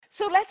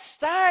So let's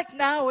start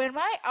now. And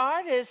my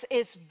artist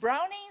is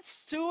Brownie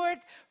Stuart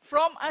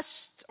from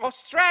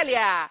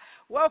Australia.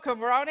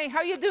 Welcome, Brownie. How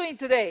are you doing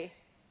today?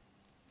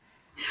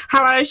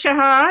 Hello,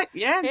 Shahar.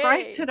 Yeah,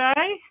 great Hey,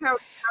 today. How are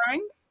you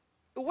going?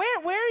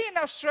 where in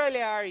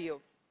Australia are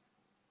you?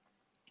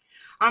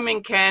 I'm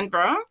in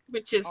Canberra,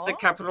 which is the Oh,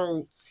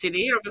 capital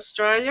city of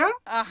Australia.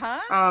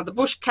 uh-huh, The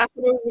bush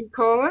capital, we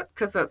call it,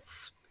 because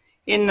it's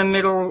in the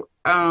middle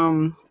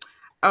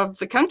of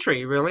the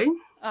country, really.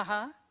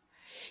 uh-huh.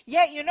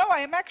 Yeah,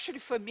 I'm actually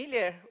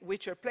familiar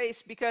with your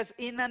place because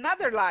in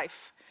another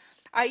life,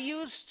 I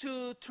used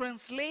to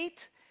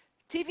translate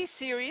TV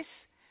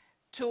series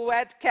to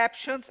add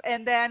captions,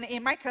 and then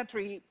in my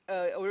country,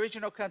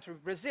 original country,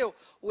 Brazil,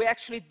 we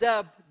actually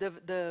dub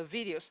the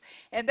videos.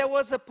 And there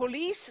was a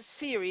police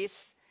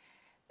series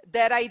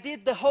that I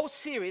did the whole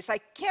series. I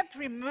can't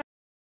remember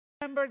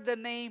the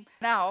name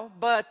now,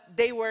 but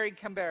they were in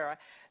Canberra.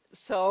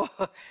 So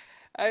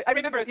I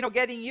remember,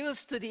 getting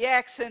used to the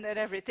accent and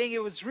everything.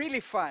 It was really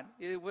fun.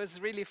 It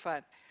was really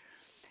fun.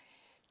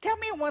 Tell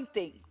me one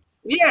thing.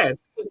 Yeah,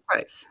 it's a good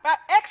place.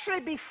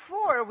 Actually,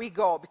 before we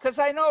go, because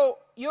I know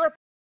you're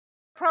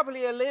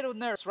probably a little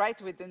nervous, right,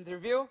 with the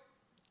interview?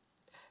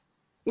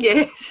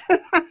 Yes.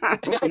 I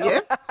know.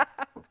 Yep,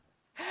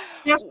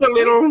 just a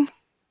We, little.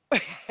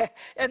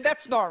 and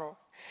that's normal.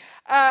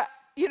 Uh,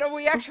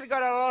 we actually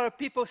got a lot of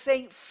people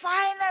saying,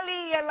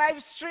 finally, a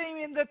live stream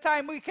in the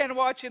time we can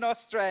watch in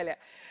Australia.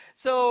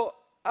 So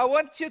I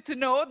want you to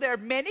know there are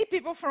many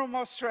people from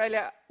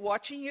Australia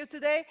watching you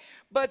today,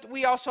 but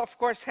we also, of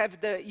course, have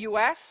the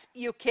US,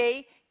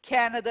 UK,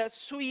 Canada,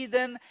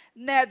 Sweden,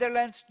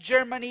 Netherlands,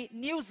 Germany,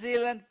 New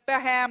Zealand,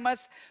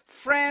 Bahamas,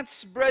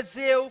 France,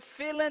 Brazil,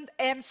 Finland,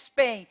 and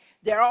Spain.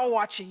 They're all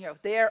watching you.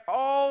 They're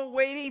all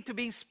waiting to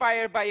be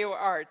inspired by your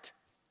art.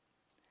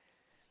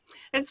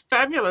 It's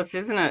fabulous,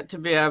 isn't it, to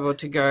be able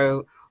to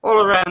go all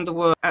around the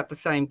world at the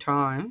same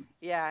time?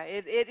 Yeah,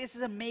 it is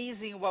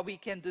amazing what we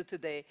can do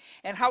today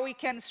and how we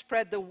can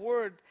spread the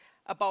word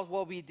about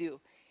what we do.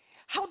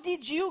 How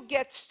did you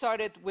get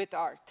started with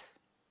art?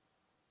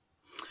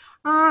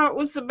 It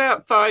was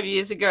about 5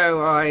 years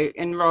ago. I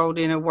enrolled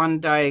in a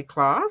one-day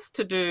class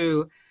to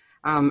do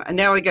an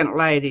elegant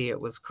lady, it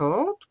was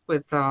called,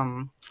 with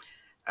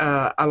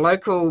a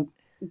local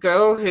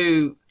girl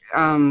who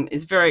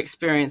is very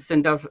experienced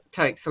and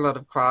takes a lot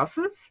of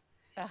classes.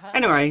 Uh-huh.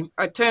 Anyway,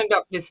 I turned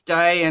up this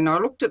day and I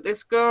looked at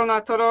this girl and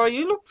I thought, oh,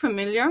 you look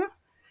familiar.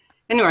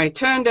 Anyway,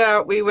 turned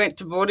out we went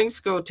to boarding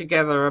school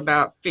together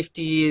about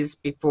 50 years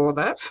before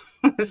that.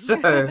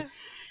 So,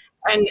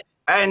 and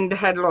and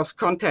had lost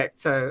contact.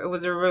 So it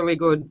was a really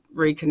good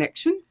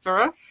reconnection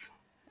for us,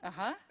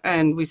 Uh-huh.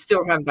 and we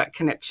still have that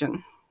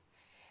connection.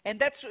 And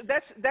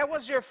that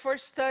was your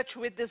first touch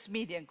with this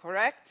medium,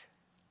 correct?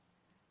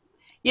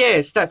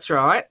 Yes, that's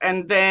right.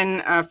 And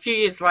then a few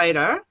years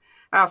later,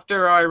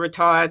 after I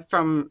retired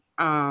from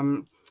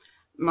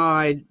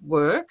my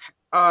work,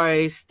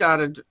 I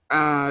started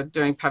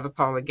doing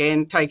PaverPole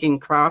again, taking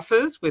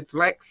classes with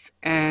Lex,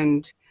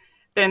 and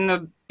then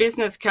the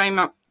business came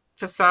up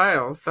for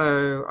sale.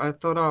 So I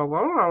thought, oh,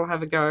 well, I'll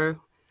have a go.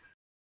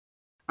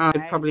 I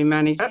could probably Nice,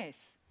 manage that.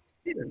 nice.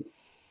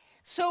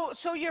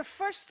 So your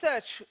first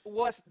touch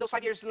was those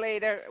 5 years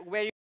later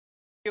where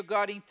you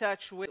got in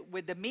touch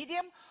with the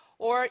medium,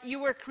 or you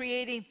were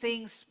creating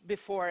things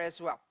before as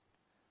well?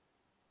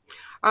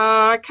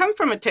 I come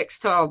from a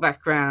textile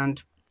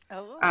background,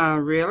 Oh,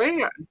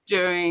 really,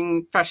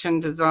 doing fashion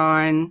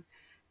design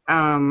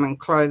and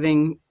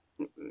clothing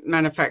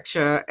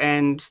manufacture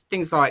and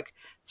things like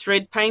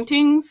thread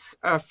paintings,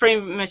 free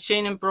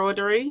machine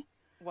embroidery.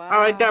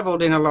 I wow.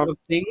 dabbled in a lot of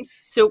things,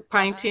 silk Uh-huh.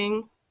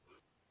 painting,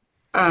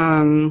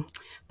 um,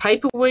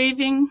 paper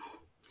weaving,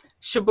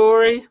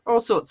 shibori,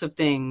 all sorts of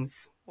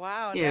things.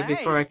 Wow, Yeah,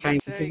 before I nice. came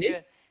That's into very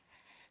this. good.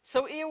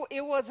 So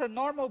it was a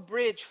normal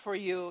bridge for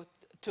you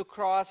to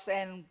cross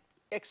and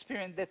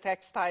experience the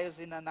textiles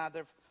in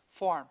another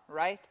form,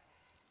 right?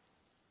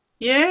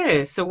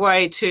 Yes, a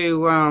way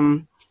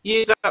to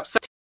use up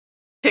some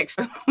text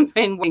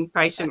and waiting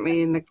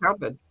patiently in the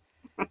cupboard.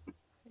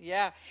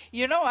 Yeah.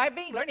 I've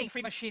been learning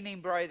free machine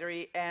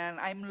embroidery and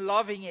I'm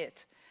loving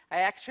it.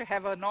 I actually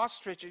have an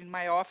ostrich in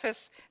my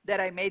office that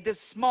I made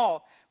this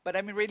small, but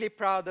I'm really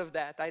proud of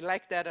that. I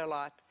like that a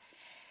lot.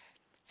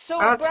 So,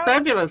 Oh, it's Brownie,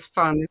 fabulous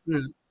fun,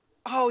 isn't it?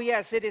 oh,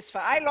 yes, it is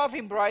fun. I love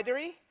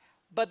embroidery,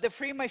 but the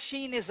free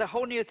machine is a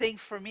whole new thing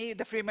for me,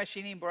 the free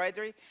machine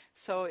embroidery.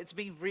 So it's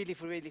been really,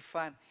 really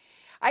fun.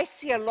 I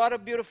see a lot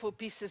of beautiful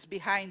pieces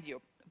behind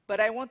you, but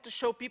I want to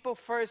show people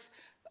first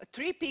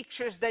three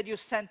pictures that you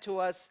sent to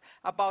us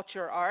about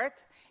your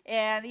art.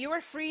 And you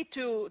are free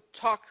to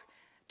talk,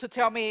 to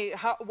tell me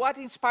what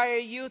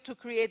inspired you to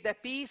create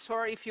that piece,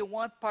 or if you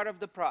want part of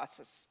the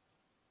process.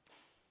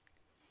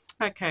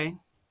 Okay,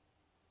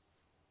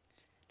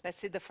 Let's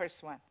see the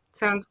first one.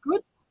 sounds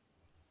good.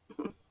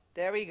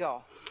 There we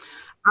go.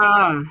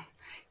 Ah,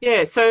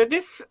 yeah. So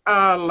this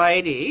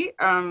lady,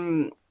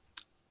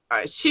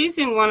 she's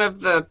in one of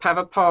the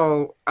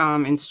PaverPole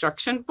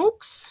instruction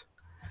books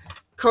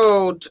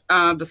called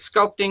 "The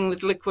Sculpting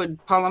with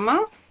Liquid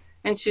Polymer,"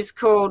 and she's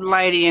called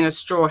Lady in a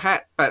Straw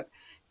Hat, but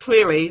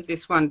clearly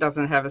this one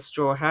doesn't have a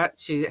straw hat.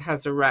 She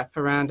has a wrap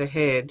around her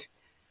head,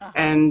 Uh-huh.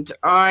 and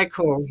I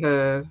call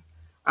her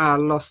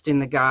Lost in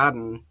the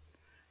Garden.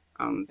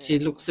 She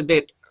Very looks cool. a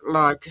bit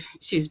like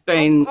she's How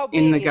been how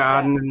in the big is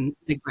garden that? and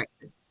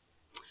neglected.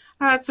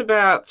 It's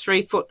about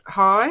 3 foot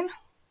high,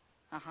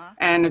 Uh-huh.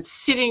 and it's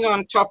sitting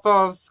on top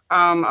of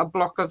a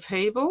block of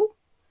hebel,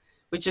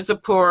 which is a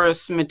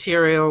porous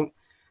material,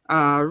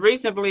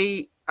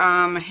 reasonably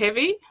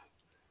heavy,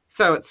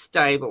 so it's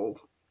stable.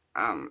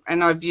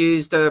 And I've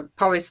used a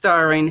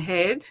polystyrene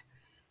head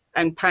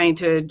and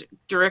painted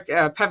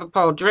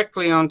PaverPole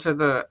directly onto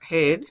the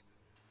head,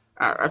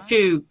 a Uh-huh.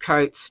 few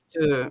coats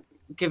to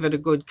give it a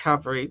good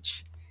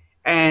coverage,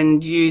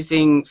 and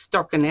using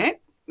stockinette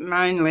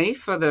mainly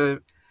for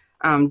the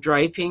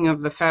draping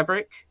of the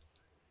fabric,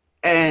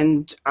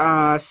 and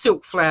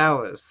silk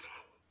flowers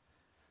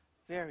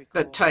Very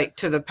that cool. take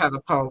to the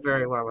PaverPole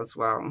very well as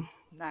well.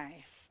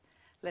 Nice.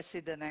 Let's see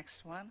the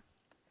next one.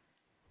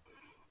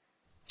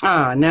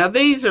 Now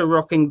these are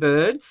rocking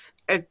birds.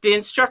 The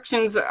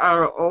instructions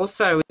are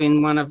also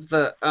in one of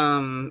the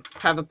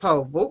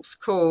PaverPole books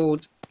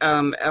called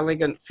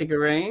Elegant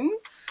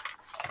Figurines.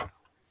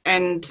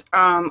 And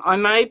I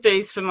made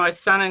these for my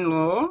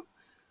son-in-law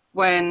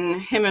when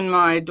him and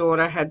my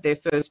daughter had their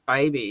first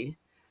baby.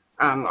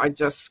 I Oh.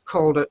 just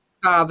called it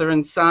father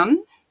and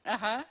son.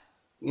 Uh-huh.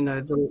 You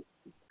know,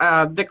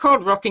 they're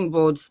called rocking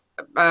birds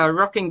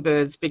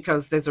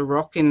because there's a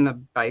rock in the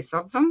base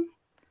of them,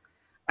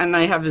 and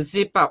they have a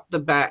zip up the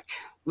back,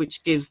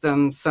 which gives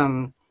them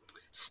some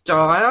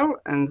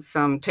style and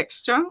some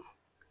texture.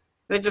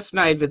 They're just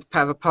made with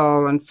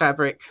PaverPole and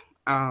fabric,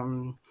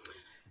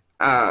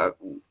 uh,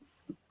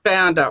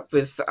 bound up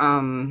with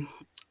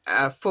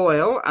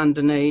foil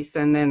underneath,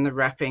 and then the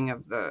wrapping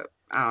of the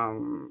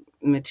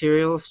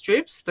material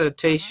strips, the Uh-huh.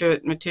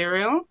 t-shirt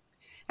material,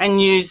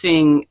 and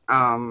using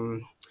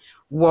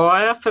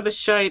wire for the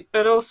shape,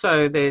 but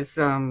also there's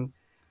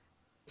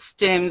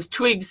stems,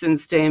 twigs and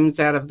stems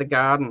out of the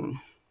garden.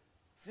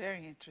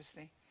 Very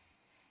interesting.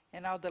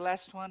 And now the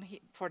last one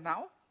for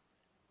now.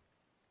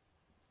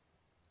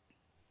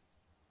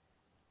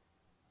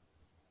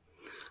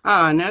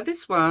 Now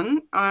this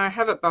one, I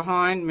have it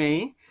behind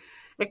me.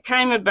 It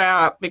came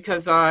about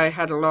because I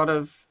had a lot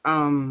of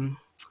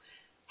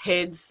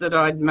heads that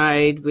I'd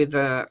made with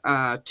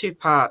a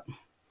two-part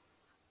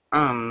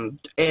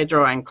air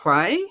drying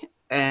clay,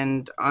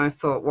 and I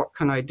thought, what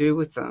can I do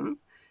with them?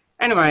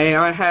 Anyway,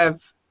 I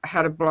have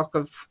had a block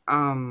of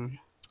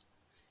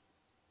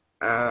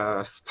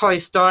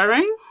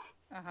polystyrene,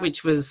 Uh-huh.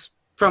 which was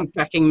from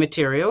packing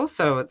material,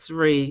 so it's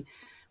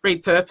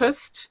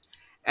repurposed,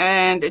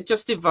 and it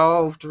just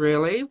evolved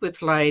really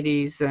with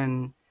ladies,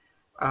 and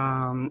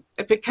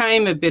it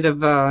became a bit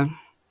of a,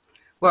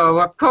 well,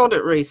 I've called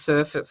it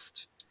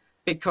resurfaced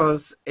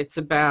because it's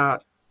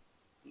about,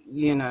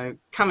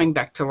 coming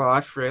back to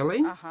life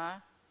really. Uh-huh.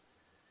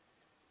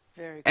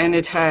 Very And cool.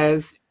 it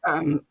has,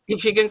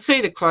 if you can see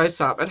the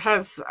close up, it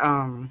has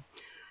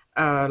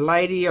a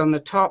lady on the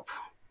top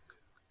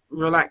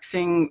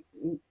relaxing,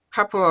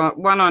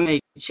 one on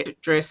each,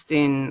 dressed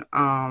in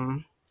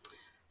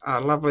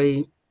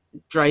lovely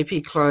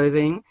drapey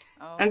clothing.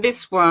 And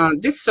Oh,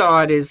 this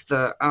side is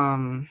the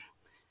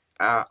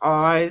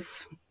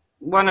eyes.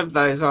 One of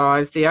those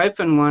eyes, the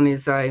open one,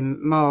 is a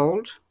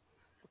mould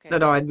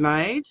that okay. I'd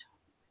made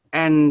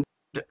and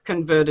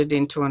converted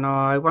into an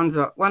eye.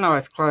 One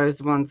eye's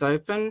closed, one's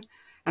open,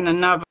 and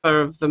another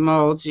of the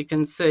moulds you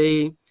can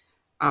see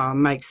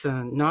makes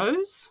a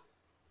nose.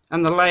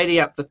 And the lady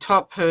up the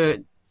top, her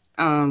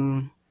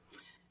um,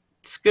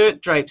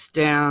 skirt drapes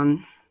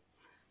down,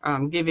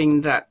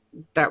 giving that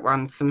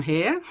one some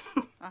hair.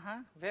 Uh-huh.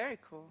 Very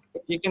cool.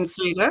 You can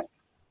see that.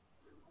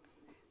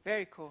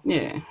 Very cool.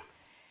 Yeah.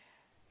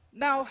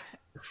 Now,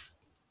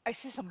 I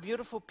see some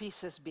beautiful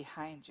pieces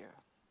behind you.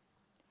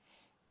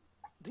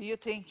 Do you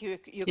think you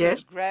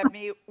Yes. could grab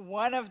me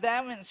one of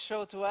them and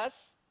show to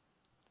us?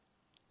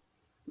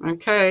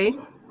 Okay.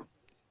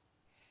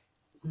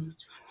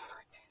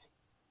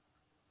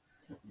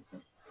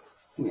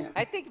 Yeah.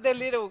 I think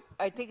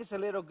it's a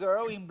little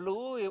girl in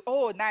blue.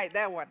 Oh, nice,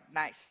 that one.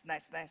 Nice,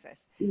 nice, nice,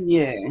 nice.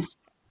 Yeah.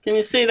 Can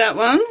you see that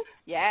one?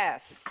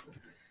 Yes.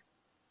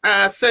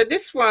 So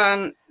this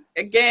one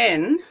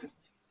again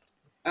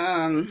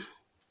um,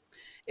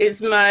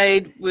 is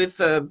made with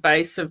a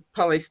base of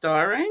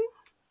polystyrene,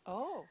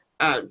 Oh,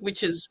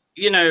 which is,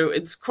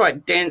 it's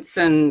quite dense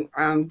and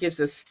gives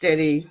a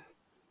steady,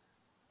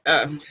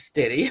 a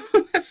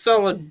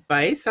solid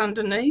base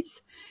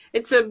underneath.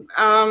 It's a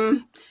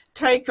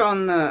take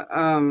on the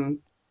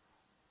um,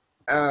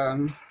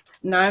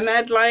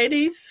 nomad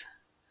ladies.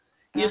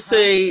 You uh-huh.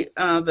 see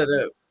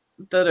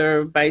that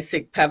are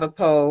basic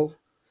PaverPole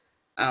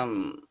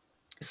um,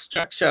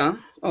 structure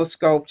or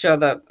sculpture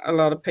that a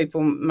lot of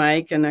people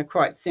make and are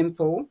quite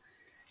simple.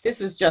 This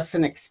is just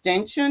an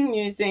extension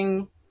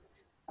using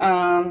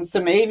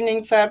some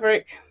evening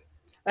fabric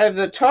over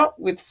the top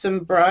with some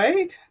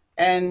braid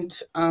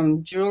and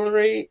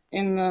jewellery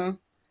in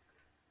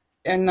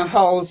the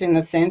holes in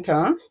the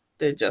centre.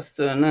 They're just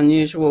an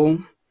unusual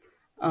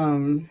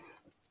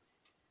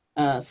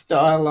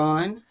style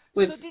line So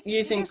with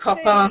using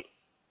copper.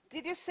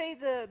 did you say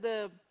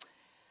the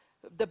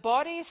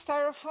body is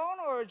styrofoam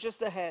or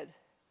just the head?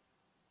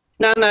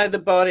 No, the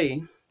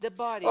body. The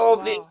body. All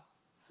this, Wow.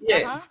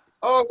 yeah, Uh-huh.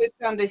 all this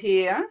under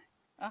here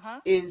Uh-huh.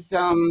 is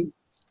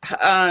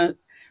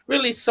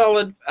really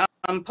solid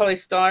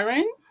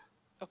polystyrene,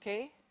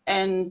 Okay.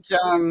 and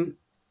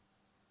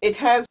it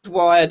has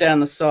wire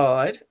down the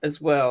side as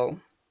well,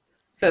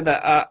 so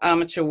the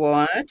armature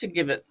wire to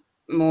give it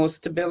more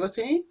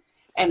stability,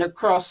 and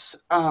across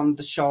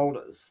the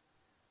shoulders,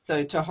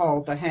 so to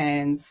hold the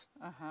hands.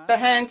 Uh-huh. The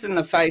hands and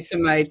the face are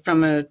made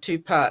from a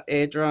two-part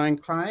air drying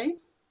clay.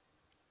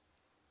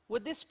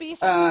 Would this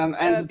piece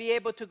And be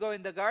able to go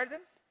in the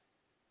garden?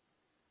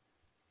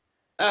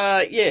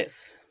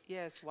 yes,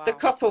 Yes. the Wow.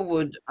 copper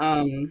would,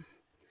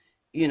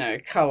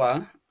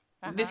 colour.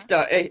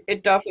 Uh-huh.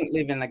 It doesn't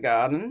live in the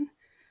garden.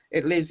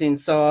 It lives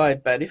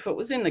inside. But if it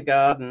was in the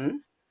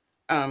garden,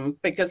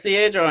 because the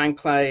air drying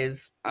clay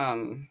is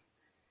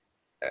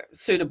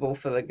suitable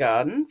for the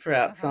garden, for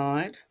Uh-huh.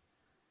 outside.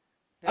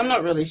 I'm Very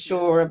not really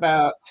sure beautiful.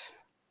 about.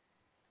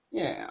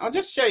 Yeah, I'll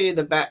just show you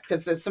the back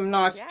because there's some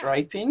nice Yeah.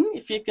 draping.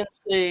 If you can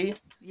see,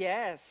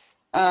 Yes.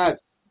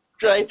 it's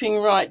draping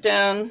right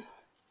down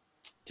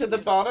to the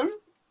bottom.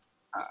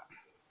 Uh,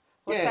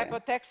 What type yeah.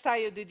 of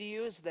textile did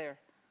you use there?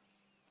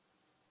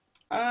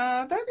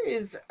 That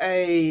is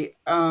a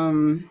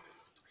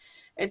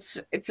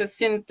it's a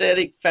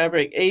synthetic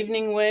fabric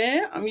evening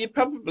wear. You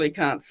probably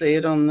can't see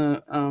it on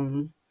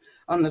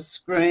the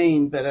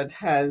screen, but it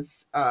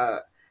has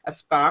a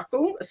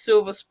sparkle, a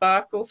silver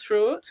sparkle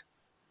through it,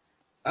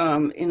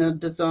 in a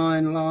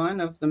design line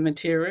of the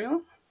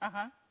material.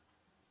 Uh-huh.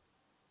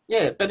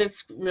 Yeah, but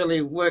it's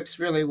really works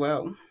really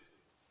well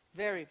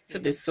Very for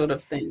this beautiful. sort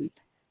of thing.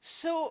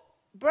 So,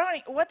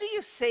 Bron, what do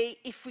you say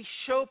if we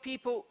show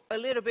people a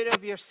little bit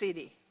of your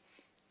city?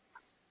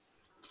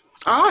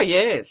 Oh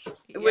yes,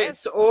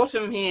 it's Yes?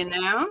 autumn here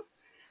now,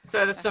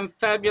 so there's Uh-huh. some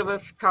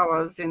fabulous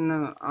colours in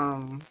the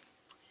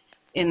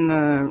in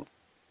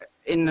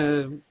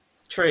the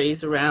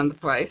trees around the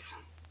place,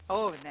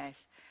 Oh,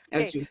 nice.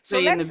 as Okay, you so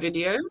see in the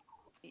video.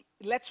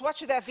 let's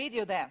watch that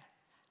video then.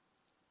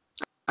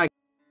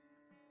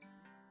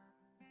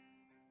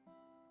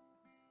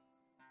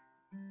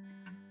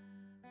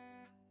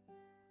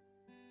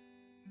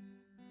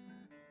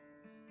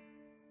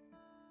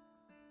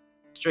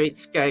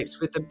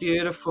 Streetscapes with the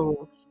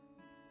beautiful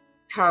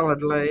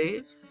coloured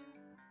leaves.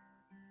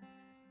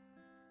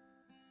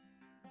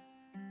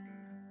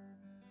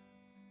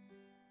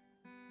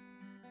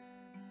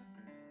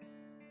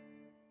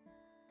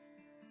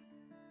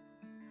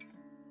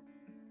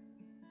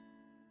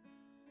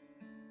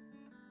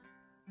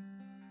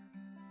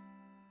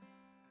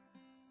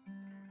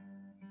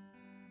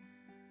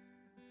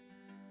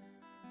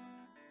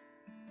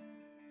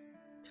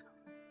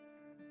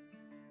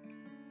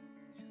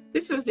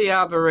 This is the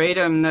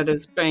arboretum that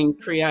has been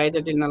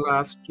created in the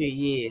last few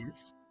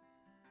years.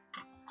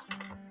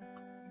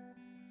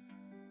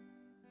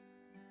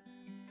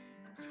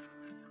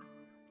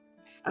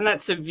 And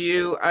that's a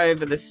view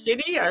over the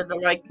city, over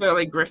Lake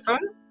Burley Griffin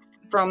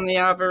from the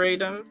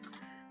arboretum.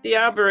 The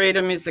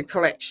arboretum is a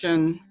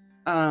collection,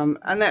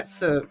 and that's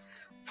the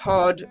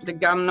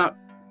gumnut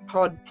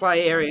pod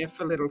play area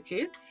for little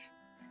kids.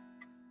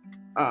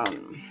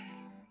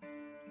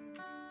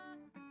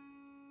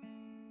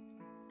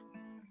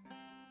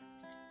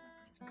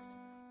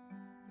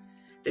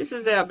 This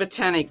is our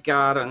botanic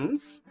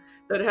gardens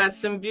that has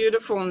some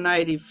beautiful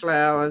native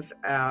flowers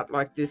out,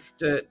 like this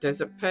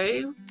desert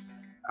pea,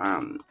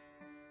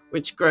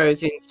 which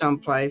grows in some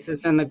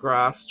places, and the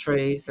grass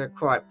trees are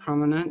quite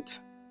prominent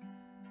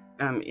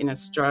in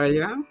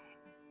Australia.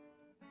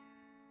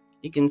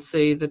 You can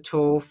see the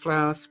tall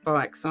flower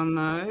spikes on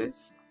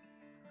those.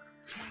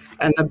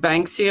 And the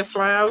Banksia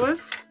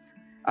flowers,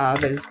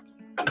 there's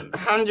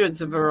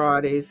hundreds of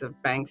varieties of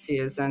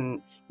Banksias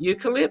and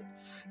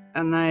eucalypts,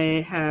 and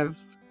they have,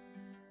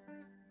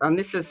 and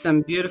this is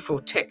some beautiful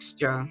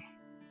texture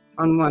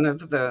on one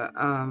of the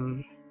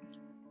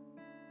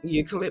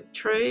eucalypt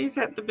trees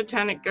at the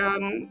Botanic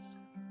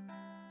Gardens.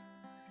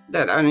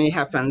 That only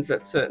happens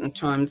at certain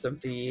times of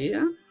the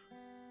year.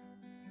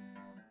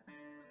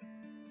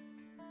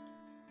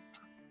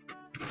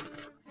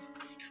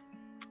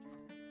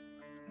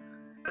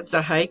 It's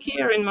a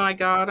hakea in my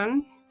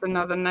garden. It's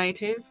another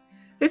native.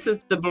 This is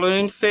the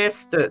Balloon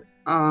Fest that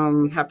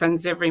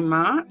happens every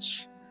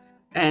March,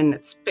 and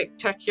it's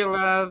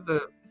spectacular.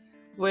 The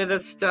weather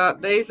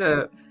these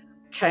are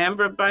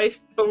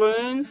Canberra-based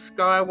balloons,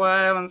 Sky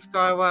Whale and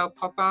Sky Whale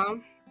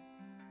Popper.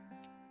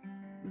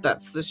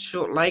 That's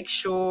the lake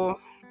shore.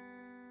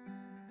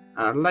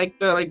 Lake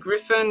Burley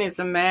Griffin is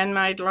a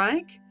man-made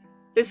lake.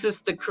 This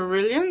is the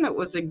carillon that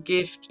was a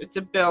gift. It's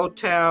a bell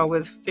tower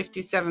with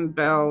 57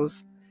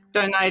 bells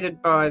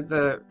donated by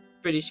the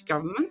British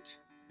government.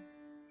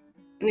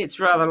 And it's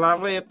rather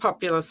lovely, a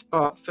popular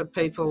spot for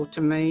people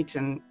to meet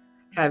and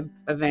have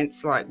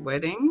events like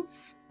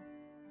weddings.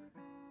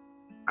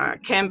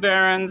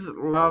 Canberrans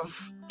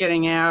love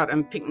getting out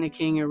and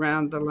picnicking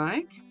around the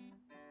lake.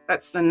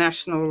 That's the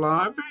National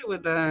Library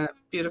with a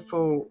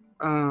beautiful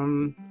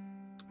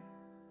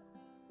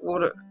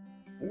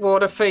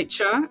water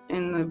feature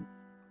in the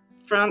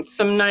front.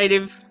 Some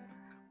native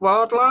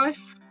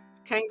wildlife,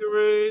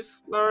 kangaroos,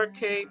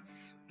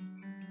 lorikeets.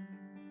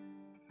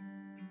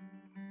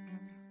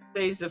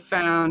 These are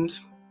found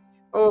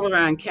all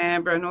around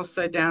Canberra and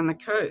also down the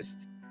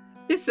coast.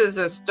 This is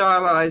a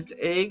stylised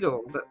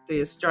eagle that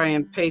the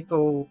Australian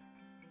people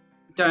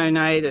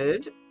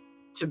donated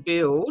to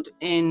build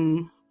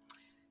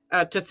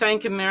to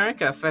thank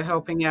America for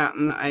helping out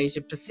in the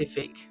Asia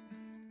Pacific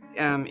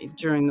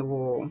during the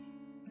war.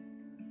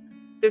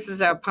 This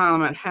is our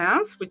Parliament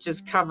House, which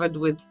is covered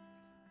with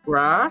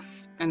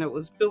grass, and it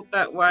was built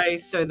that way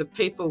so the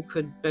people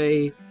could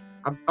be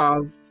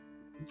above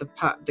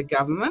the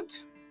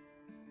government.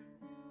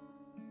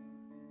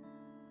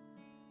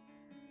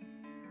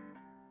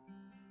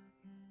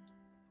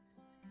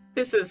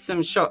 This is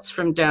some shots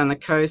from down the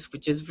coast,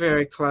 which is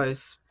very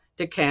close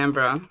to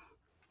Canberra.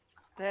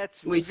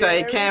 That's We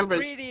very say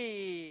Canberra's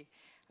pretty.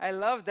 I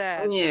love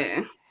that.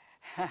 Yeah,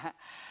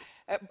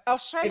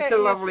 Australia it's a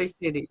lovely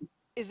city.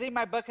 is in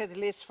my bucket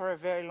list for a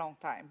very long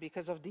time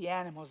because of the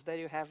animals that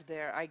you have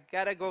there. I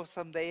gotta go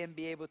someday and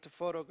be able to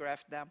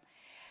photograph them.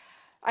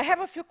 I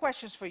have a few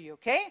questions for you,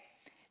 okay?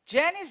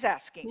 Jen is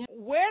asking, Yeah.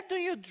 where do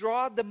you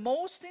draw the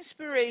most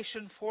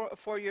inspiration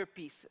for your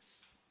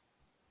pieces?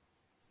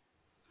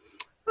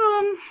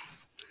 Um,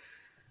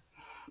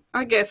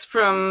 I guess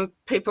from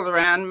people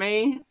around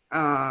me,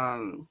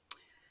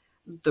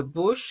 the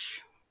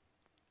bush.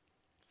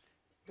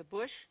 The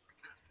bush?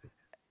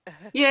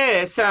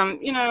 Yes,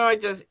 I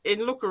just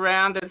look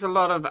around. There's a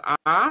lot of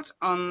art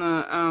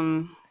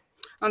on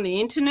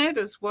the internet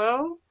as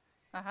well.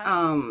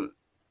 Uh-huh.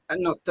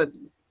 And not that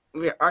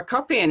I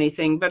copy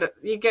anything, but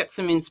you get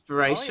some Oh,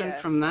 inspiration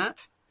from yes.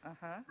 that,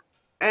 Uh-huh.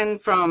 and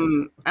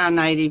from our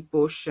native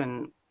bush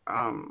and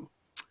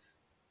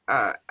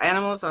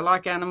animals. I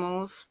like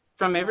animals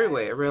from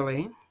everywhere, Nice.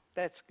 really.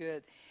 That's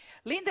good.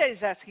 Linda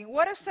is asking,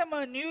 what are some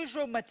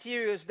unusual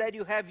materials that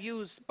you have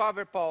used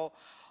PowerPole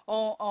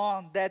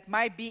on that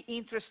might be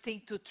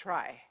interesting to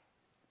try?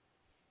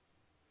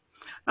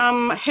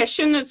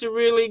 Hessian is a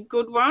really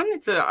good one.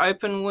 It's an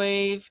open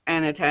weave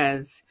and it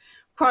has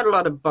quite a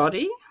lot of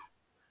body.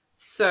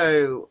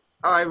 So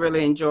I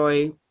really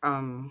enjoy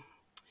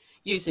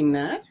using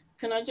that.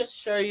 Can I just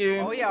show you?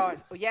 Oh, yeah.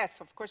 Oh,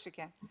 yes, of course you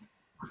can.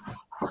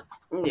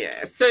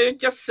 Yeah, so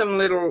just some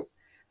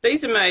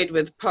these are made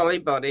with poly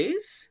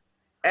bodies,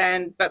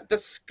 but the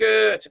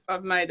skirt,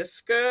 I've made a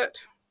skirt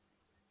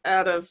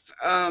out of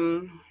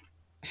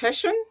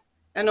hessian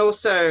and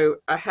also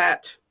a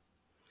hat.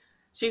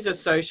 She's a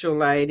social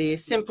lady, a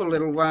simple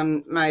little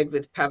one made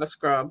with paver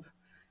scrub.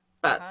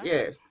 But Uh-huh.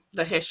 yeah,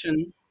 the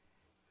hessian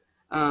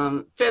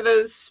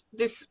feathers.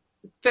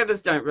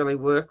 Feathers don't really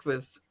work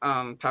with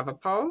paver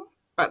pole,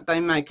 but they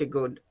make a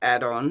good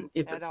add-on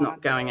if Add it's on,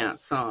 not going yes.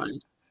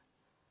 outside.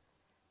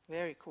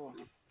 Very cool.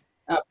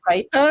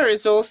 Paper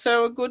is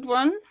also a good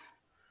one.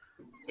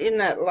 In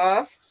that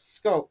last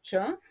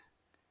sculpture,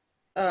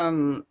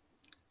 um,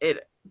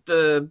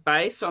 the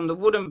base, on the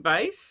wooden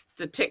base,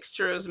 the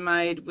texture is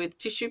made with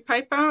tissue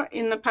paper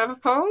in the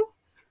paver pole,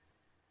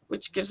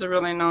 which gives a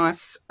really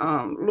nice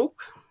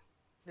look.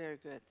 Very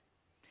good.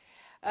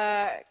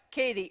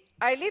 Katie,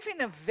 I live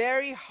in a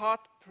very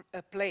hot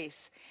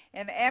place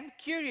and am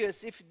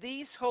curious if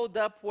these hold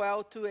up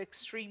well to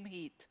extreme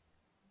heat.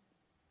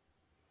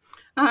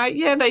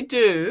 Yeah, they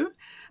do.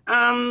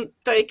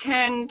 They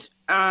can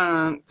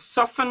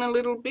soften a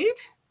little bit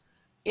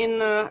in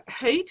the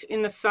heat,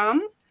 in the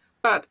sun,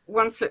 but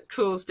once it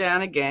cools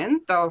down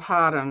again, they'll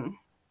harden.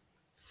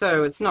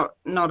 So it's not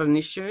an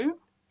issue.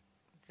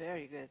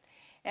 Very good.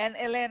 And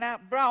Elena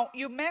Brown,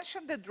 you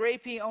mentioned the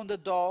draping on the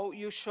doll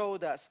you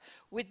showed us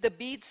with the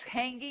beads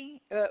hanging.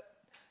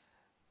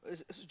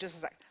 Just a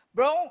second.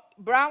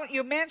 Brown,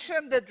 you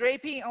mentioned the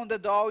draping on the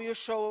doll you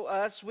showed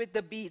us with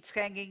the beads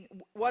hanging.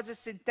 Was it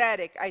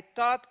synthetic? I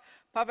thought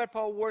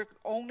PowerPole worked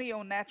only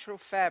on natural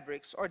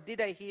fabrics, or did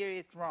I hear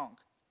it wrong?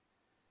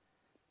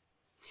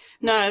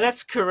 No,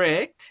 that's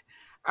correct.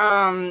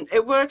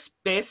 It works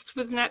best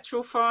with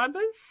natural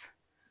fibres.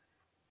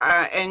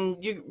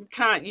 And you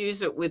can't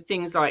use it with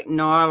things like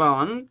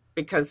nylon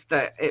because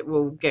it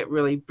will get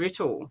really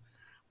brittle.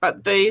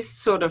 But these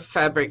sort of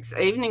fabrics,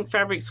 evening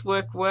fabrics,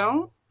 work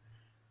well.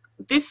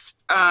 This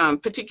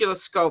particular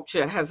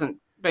sculpture hasn't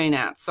been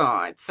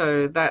outside,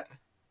 so that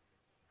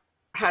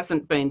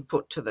hasn't been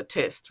put to the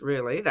test,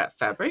 really, that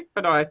fabric.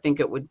 But I think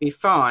it would be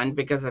fine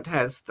because it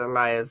has the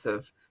layers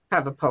of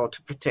PaverPole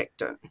to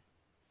protect it.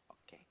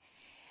 Okay.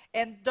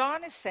 And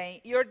Dawn is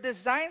saying, your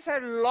designs are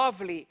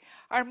lovely.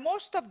 Are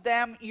most of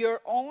them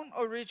your own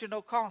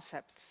original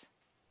concepts?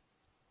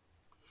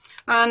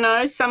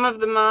 No, some of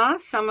them are.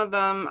 Some of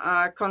them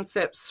are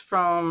concepts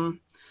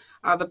from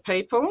other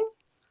people.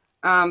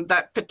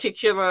 That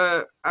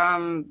particular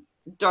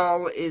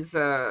doll is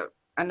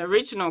an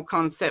original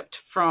concept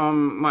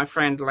from my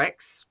friend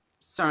Lex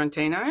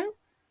Sorrentino.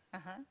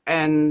 Uh-huh.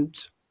 And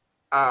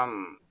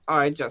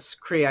I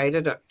just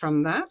created it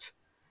from that.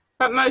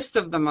 But most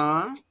of them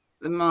are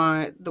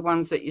the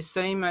ones that you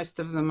see. Most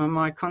of them are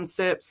my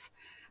concepts.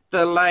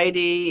 The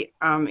lady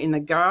in the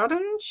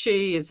garden,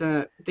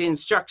 the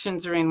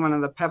instructions are in one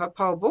of the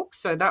PaverPole books,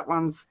 so that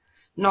one's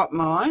not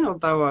mine,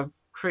 although I've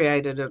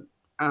created it with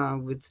Your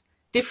own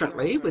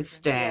differently with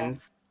version, yeah.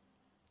 stands.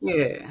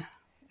 Yeah.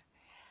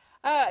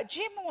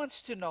 Jim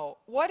wants to know,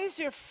 what is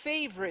your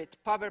favorite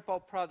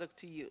PowerPole product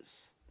to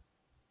use?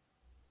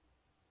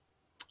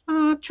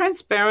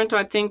 Transparent,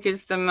 I think,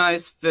 is the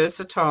most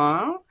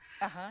versatile,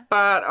 Uh-huh,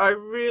 but I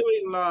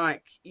really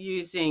like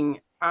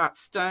using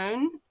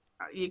Artstone.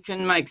 You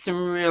can make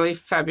some really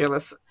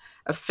fabulous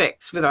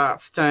effects with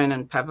Artstone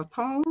and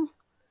PaverPole.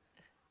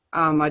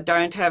 I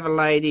don't have a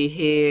lady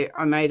here.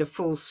 I made a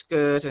full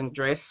skirt and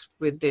dress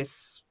with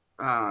this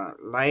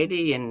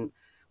lady in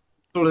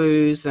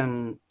blues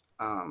and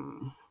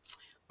um,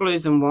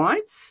 blues and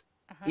whites.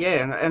 uh-huh,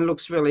 Yeah, and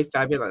looks really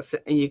fabulous.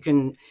 And you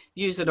can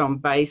use it on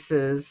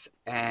bases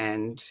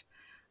and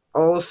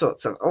all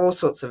sorts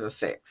of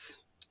effects.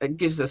 It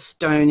gives a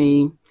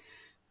stony,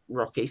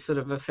 rocky sort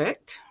of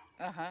effect.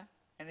 uh-huh.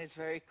 And it's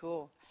very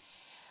cool.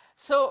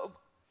 So,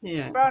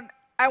 Yeah. Bron,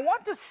 I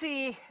want to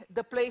see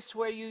the place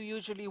where you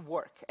usually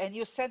work, and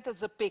you sent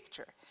us a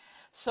picture.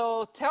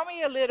 So tell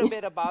me a little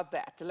bit about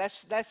that.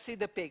 Let's see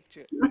the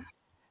picture.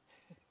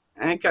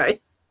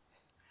 Okay.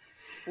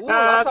 Ooh,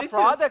 lots of This is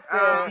product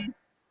there.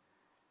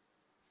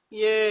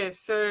 yeah.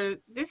 So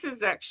this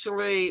is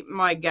actually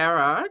my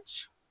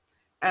garage,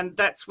 and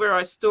that's where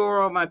I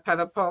store all my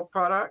Paverpole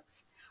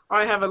products.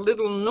 I have a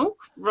little nook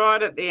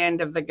right at the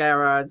end of the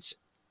garage,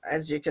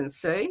 as you can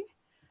see,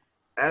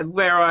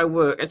 where I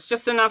work. It's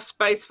just enough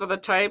space for the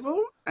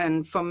table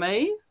and for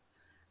me,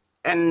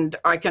 and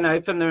I can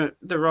open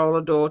the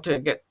roller door to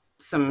get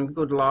some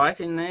good light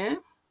in there.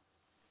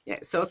 Yeah,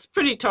 so it's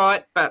pretty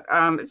tight, but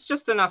it's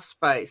just enough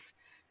space.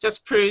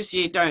 Just proves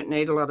you don't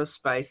need a lot of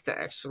space to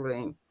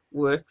actually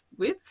work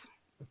with.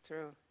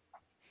 True.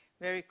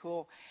 Very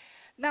cool.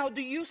 Now,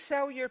 do you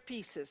sell your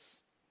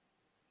pieces?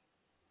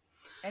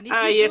 And if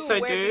you do, Yes, I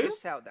where do you do.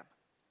 sell them?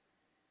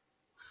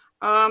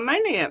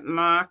 Mainly at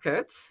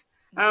markets.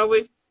 Hmm.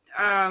 We've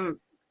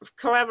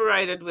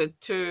collaborated with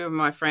two of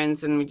my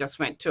friends, and we just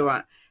went to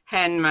a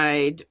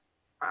handmade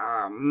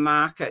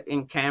market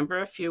in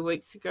Canberra a few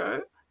weeks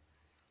ago,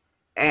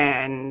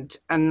 and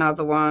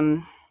another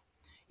one.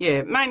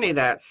 Yeah, mainly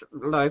that's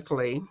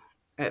locally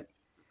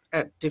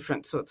at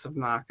different sorts of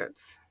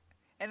markets.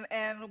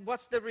 And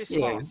what's the Yeah.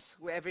 response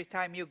every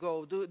time you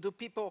go? Do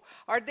people,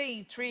 are they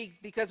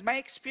intrigued? Because my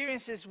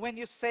experience is when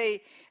you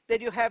say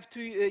that you have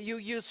to you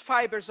use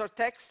fibers or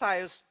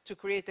textiles to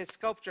create a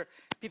sculpture,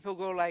 people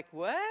go like,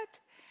 what?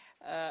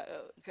 Uh,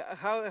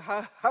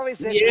 how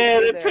is it with Yeah,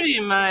 you they're there? pretty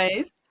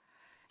amazed.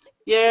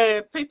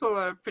 Yeah, people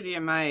are pretty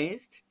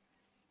amazed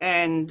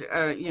and,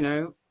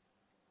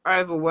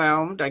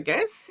 overwhelmed, I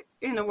guess,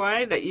 in a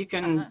way that you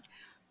can Uh-huh.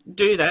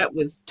 do that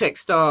with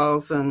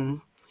textiles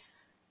and,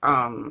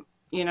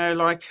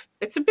 like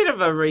it's a bit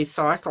of a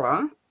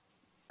recycler,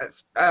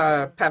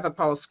 True.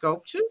 Paverpole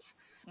sculptures,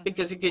 Hmm.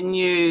 because you can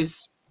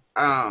use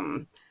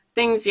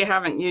things you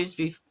haven't used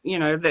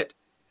that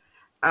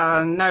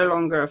are no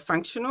longer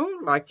functional,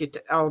 like your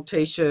old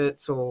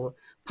t-shirts or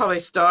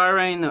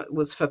polystyrene that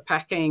was for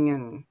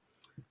packing,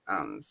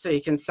 and so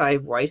you can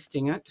save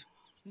wasting it.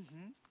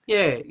 Hmm.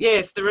 Yeah,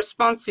 yes, the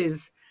response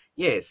is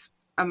yes,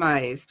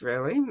 amazed,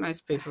 really.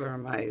 Most people are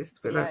amazed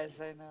with it. Yes,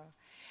 I know.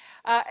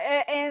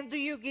 And do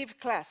you give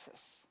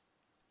classes?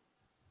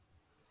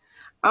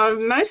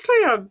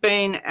 I've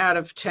been out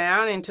of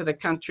town into the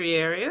country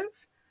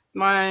areas.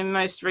 My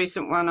most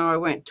recent one, I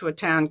went to a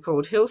town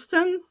called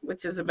Hillston,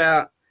 which is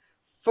about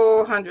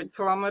 400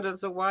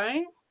 kilometres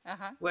away,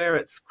 Uh-huh. where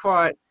it's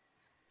quite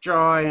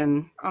dry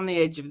and on the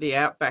edge of the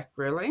outback,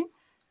 really.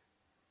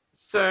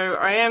 So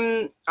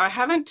I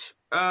haven't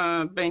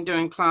been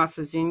doing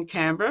classes in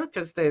Canberra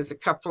because there's a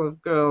couple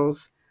of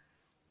girls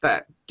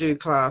that do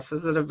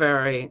classes that are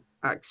very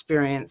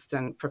experienced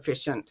and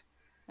proficient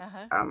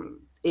Uh-huh.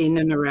 in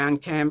and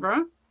around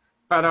Canberra.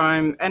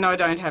 And I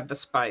don't have the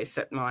space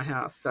at my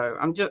house, so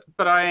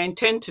but I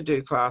intend to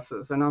do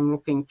classes, and I'm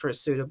looking for a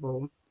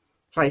suitable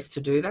place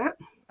to do that.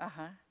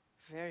 Uh-huh.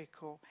 Very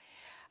cool.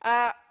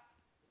 Uh,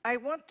 I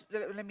want,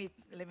 let me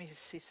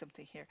see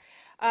something here.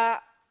 Uh,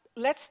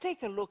 let's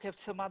take a look at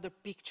some other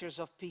pictures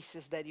of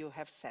pieces that you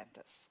have sent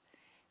us,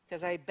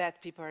 because I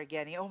bet people are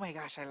getting, oh my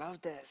gosh, I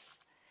love this.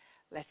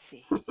 Let's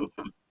see.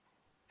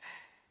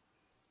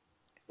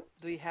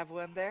 Do you have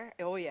one there?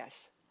 Oh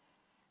yes.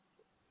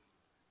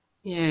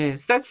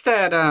 Yes, that's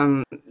that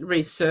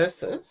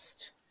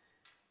resurfaced.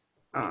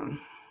 Um,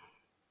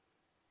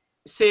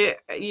 See,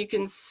 you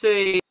can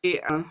see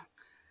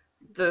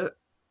the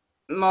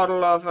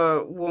model of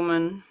a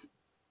woman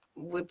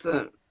with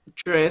a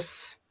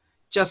dress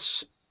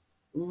just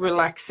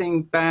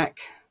relaxing back,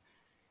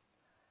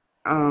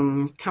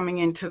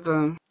 coming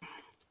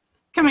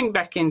coming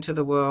back into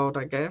the world,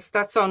 I guess.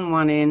 That's on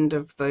one end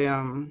of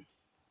the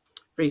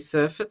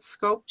resurfaced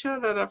sculpture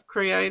that I've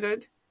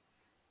created.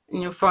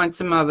 And you'll find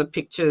some other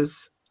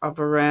pictures of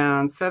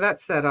around, so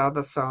that's that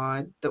other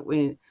side that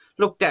we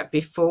looked at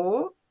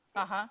before.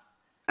 Uh-huh.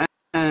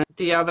 And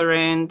the other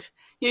end,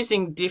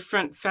 using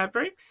different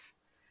fabrics.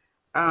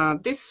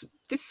 This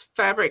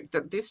fabric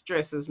that this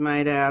dress is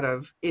made out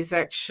of is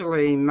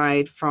actually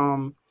made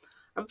from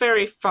a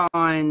very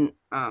fine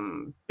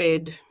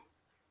bed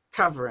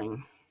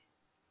covering.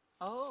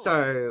 Oh,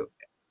 So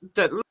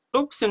that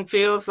looks and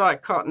feels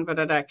like cotton, but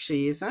it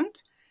actually isn't.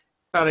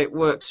 But it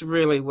works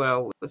really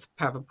well with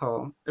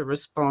PaverPole. It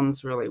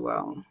responds really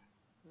well.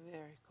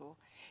 very cool.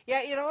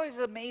 Yeah, it always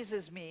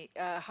amazes me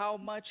how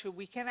much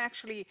we can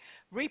actually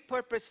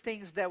repurpose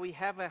things that we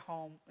have at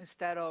home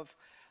instead of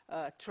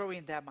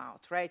throwing them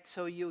out, right?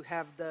 So you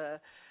have the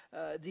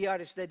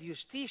artists that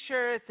use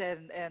T-shirt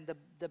and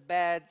the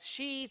bed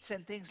sheets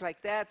and things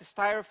like that, the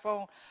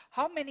styrofoam.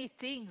 How many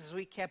things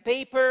we can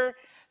paper?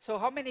 So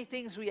how many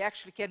things we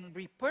actually can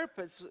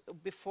repurpose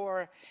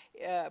before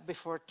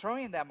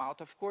throwing them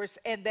out, of course,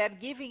 and then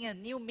giving a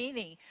new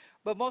meaning,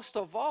 but most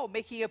of all,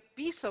 making a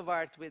piece of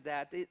art with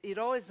that. It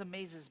always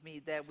amazes me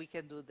that we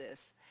can do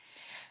this.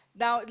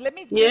 Now, let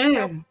me just Yeah,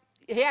 tell,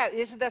 yeah,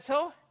 isn't that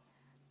so?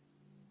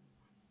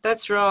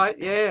 that's right.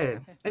 Yeah.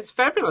 It's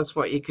fabulous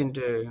what you can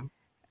do.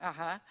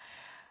 Uh-huh.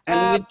 And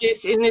Uh, with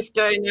this, in this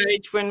day and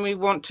age, when we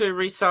want to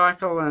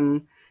recycle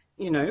and,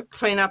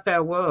 clean up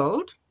our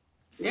world,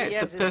 yeah,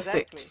 it's a yes,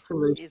 perfect exactly.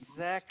 solution.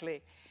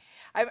 Exactly.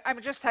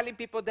 I'm just telling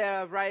people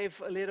that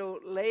arrive a little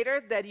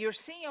later that you're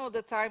seeing all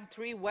the time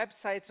three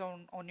websites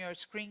on your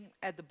screen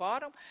at the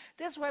bottom.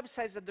 These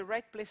websites are the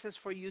right places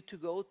for you to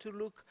go to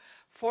look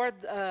for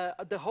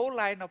the whole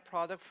line of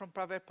product from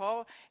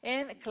PaverPower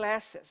and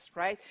classes,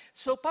 right?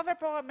 So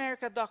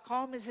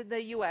PaverPowerAmerica.com is in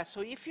the US.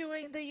 So if you're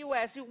in the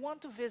US, you want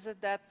to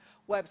visit that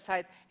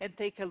website and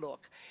take a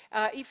look.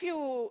 If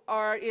you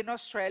are in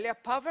Australia,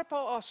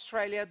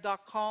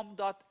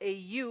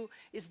 powerpoweraustralia.com.au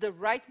is the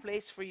right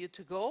place for you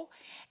to go.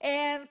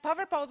 And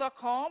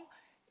powerpower.com,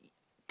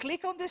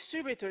 click on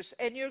distributors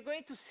and you're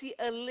going to see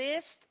a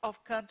list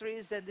of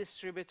countries and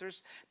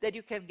distributors that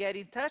you can get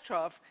in touch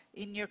of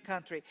in your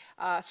country.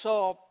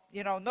 So,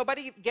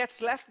 nobody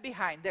gets left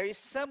behind. There is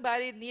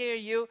somebody near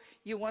you,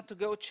 you want to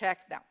go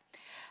check them.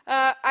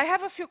 I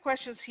have a few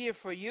questions here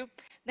for you.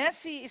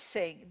 Nancy is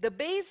saying, the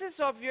bases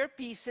of your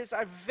pieces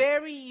are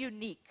very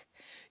unique.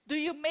 Do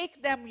you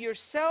make them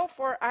yourself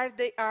or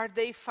are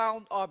they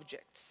found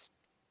objects?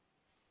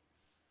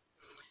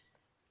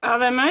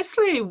 They're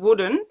mostly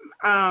wooden.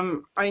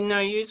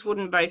 I use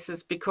wooden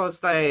bases because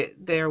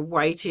they're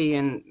weighty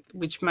and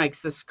which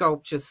makes the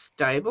sculptures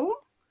stable.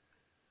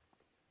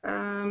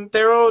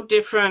 They're all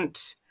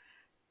different.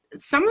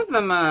 Some of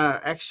them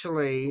are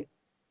actually,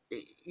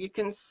 you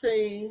can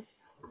see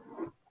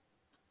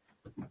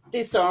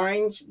this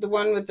orange, the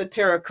one with the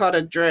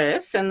terracotta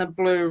dress and the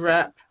blue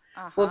wrap.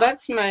 Well, Uh-huh.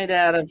 that's made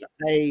out of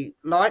a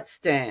light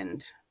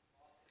stand.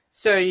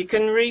 So you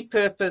can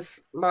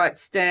repurpose light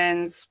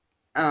stands,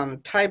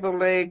 table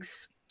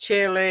legs,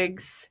 chair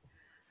legs.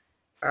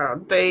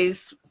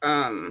 These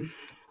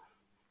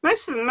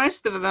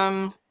most of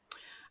them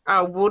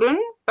are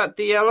wooden, but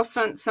the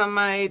elephants are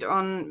made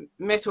on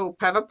metal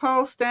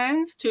paver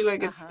stands,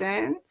 two-legged Uh-huh.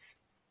 stands.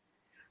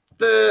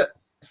 The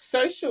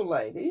social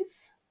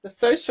ladies, the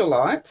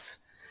socialites,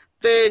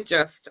 they're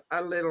just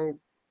a little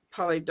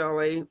polly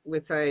dolly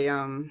with a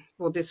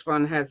this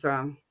one has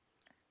a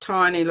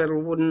tiny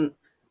little wooden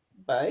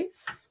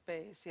base.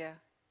 Base, yeah.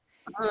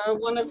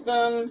 One of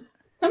them,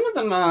 some of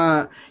them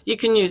are, you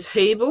can use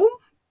Hebel,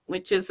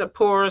 which is a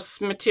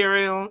porous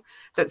material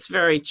that's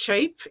very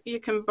cheap you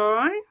can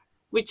buy,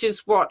 which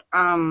is what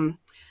the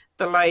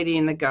lady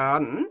in the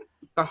garden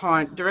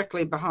Uh-huh.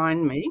 directly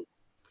behind me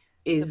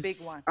The big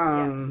is, one,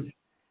 yes.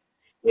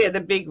 yeah,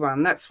 the big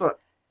one. That's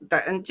what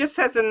that, and just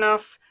has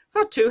enough, it's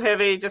not too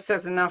heavy, just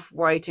has enough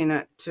weight in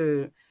it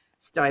to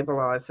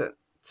stabilize it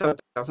so it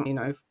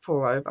doesn't,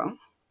 fall over.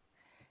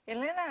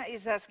 Elena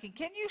is asking,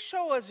 can you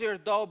show us your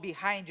doll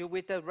behind you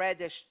with a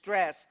reddish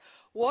dress?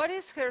 What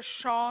is her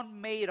shawl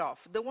made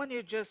of? The one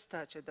you just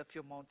touched a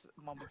few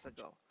moments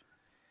ago.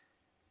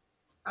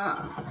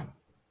 Ah.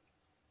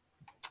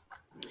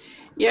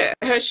 Yeah,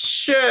 her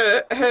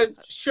To the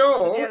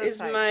shawl other is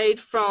side. made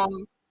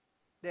from.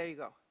 There you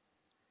go.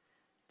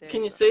 There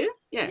Can you you go. see it?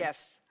 Yeah.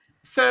 Yes.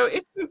 So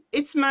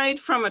it's made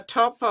from a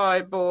top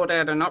I bought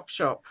at an op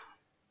shop.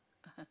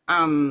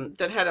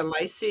 That had a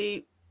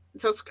lacy.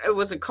 So it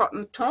was a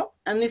cotton top,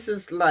 and this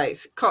is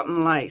lace,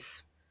 cotton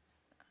lace.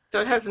 So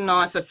it has a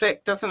nice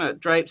effect, doesn't it? It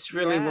drapes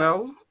really Yes.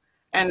 well,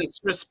 and it's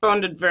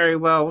responded very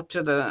well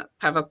to the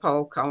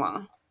Pavapole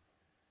color.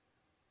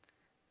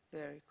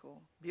 Very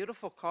cool.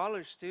 Beautiful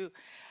colors too.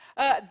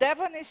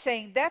 Devon is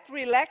saying that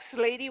relaxed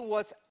lady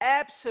was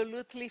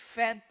absolutely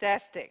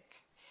fantastic.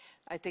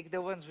 I think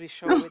the ones we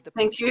show Oh, with the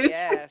thank picture, you.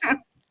 yes.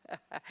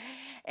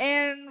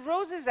 And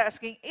Rose is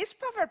asking, is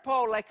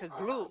PowerPole like a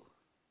glue?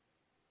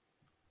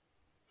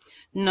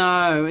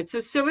 No, it's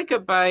a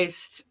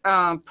silica-based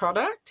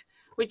product,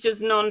 which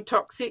is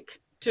non-toxic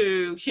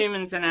to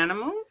humans and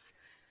animals.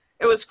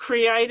 It was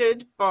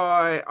created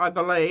by, I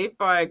believe,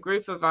 by a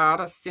group of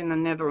artists in the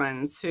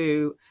Netherlands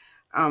who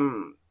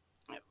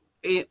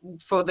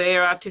for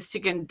their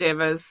artistic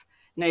endeavours,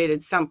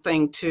 needed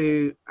something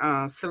to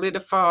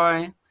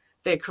solidify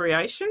their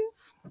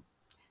creations,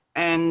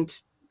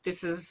 and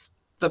this is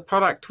the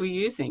product we're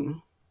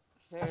using.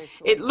 Very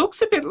It cool.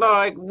 looks a bit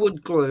like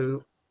wood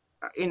glue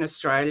in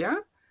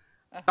Australia,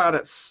 Uh-huh. but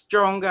it's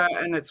stronger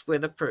and it's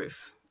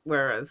weatherproof,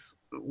 whereas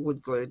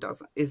wood glue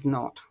is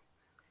not.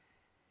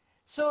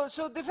 So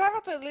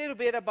develop a little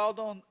bit about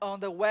on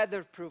the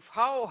weatherproof.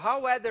 How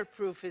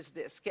weatherproof is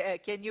this?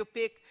 Can you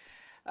pick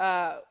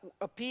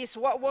a piece?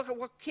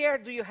 What care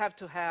do you have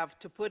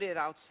to put it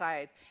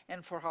outside,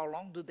 and for how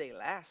long do they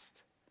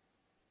last?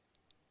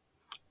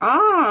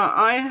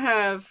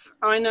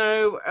 I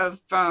know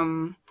of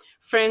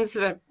friends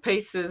that have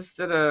pieces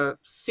that are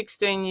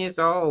 16 years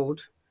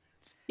old.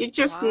 You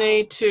just Wow.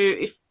 need to,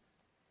 if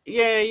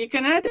yeah, you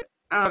can add a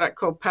product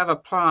called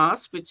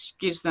PaverPlast, which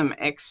gives them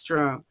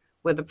extra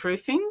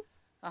weatherproofing,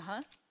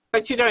 Uh-huh.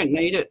 but you don't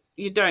need it.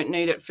 You don't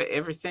need it for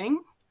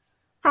everything.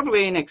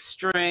 Probably an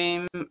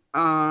extreme,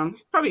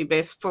 probably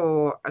best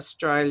for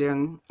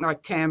Australian,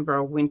 like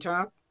Canberra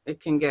winter. It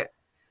can get,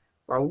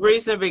 well,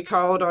 reasonably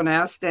cold on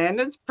our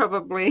standards,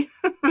 probably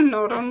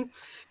not on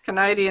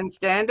Canadian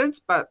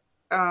standards, but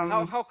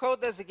How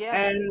cold does it get?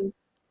 and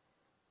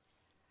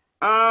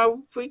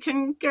we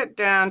can get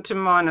down to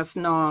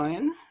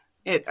 -9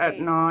 at Okay.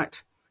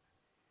 night.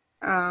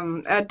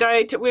 Our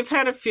we've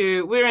had a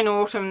few. We're in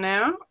autumn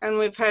now, and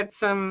we've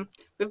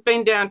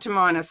been down to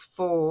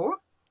 -4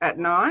 at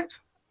night,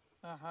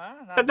 Uh-huh.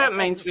 but that That's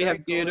means we very have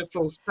cold.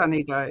 beautiful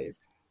sunny days.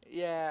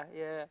 Yeah,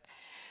 yeah.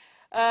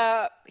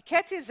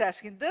 Kathy is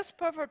asking, does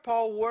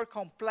Powerpole work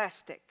on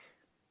plastic?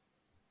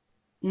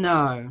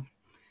 No,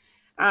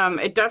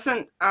 it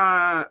doesn't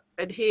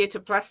adhere to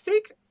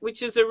plastic,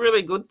 which is a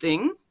really good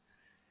thing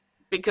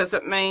because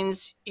it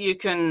means you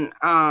can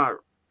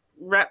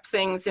wrap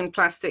things in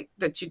plastic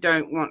that you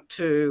don't want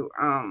to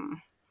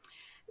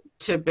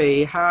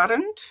be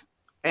hardened,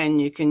 and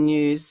you can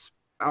use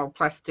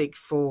plastic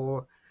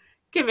for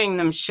giving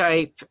them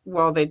shape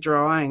while they're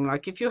drying.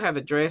 Like if you have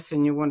a dress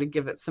and you want to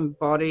give it some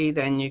body,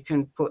 then you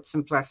can put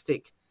some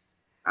plastic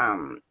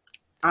um,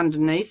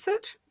 underneath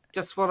it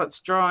just while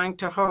it's drying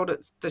to hold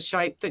the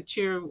shape that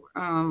you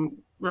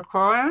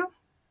require.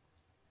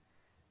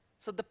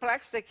 So the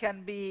plastic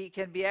can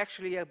be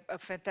actually a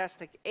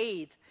fantastic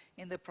aid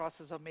in the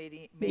process of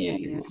making a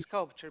Yeah.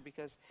 sculpture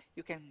because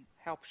you can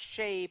help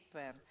shape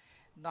and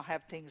not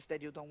have things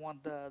that you don't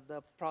want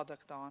the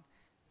product on,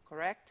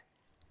 correct?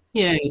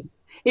 Yeah.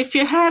 If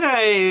you had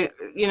a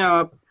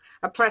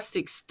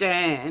plastic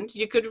stand,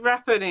 you could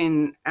wrap it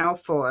in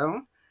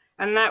alfoil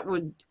and that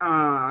would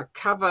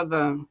cover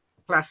the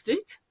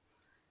plastic,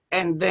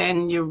 and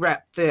then you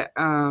wrap the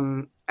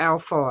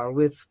alfoil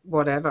with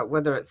whatever,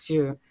 whether it's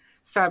your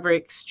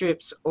fabric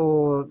strips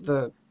or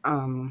the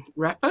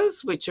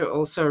wrappers, which are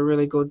also a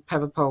really good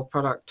Paverpole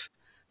product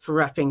for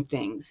wrapping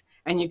things,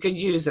 and you could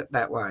use it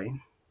that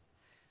way.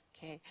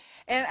 Okay.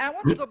 And I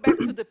want to go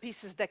back to the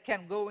pieces that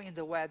can go in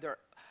the weather.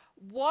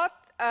 What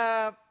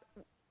uh,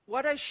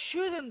 what I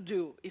shouldn't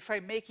do if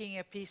I'm making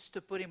a piece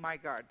to put in my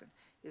garden?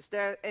 Is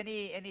there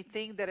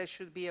anything that I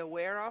should be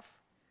aware of?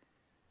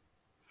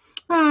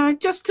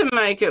 Just to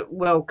make it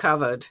well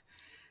covered,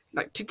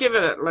 like to give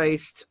it at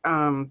least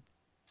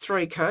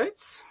 3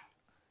 coats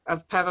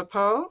of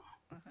Paverpole,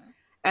 Uh-huh.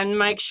 and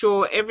make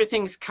sure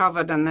everything's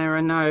covered and there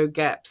are no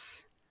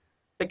gaps.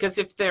 Because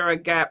if there are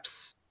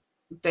gaps,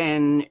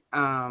 then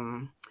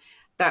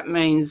that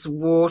means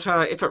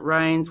water, if it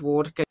rains,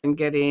 water can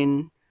get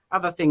in,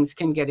 other things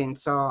can get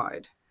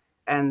inside,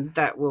 and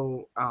that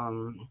will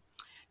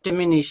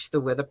diminish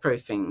the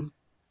weatherproofing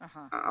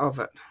Uh-huh. of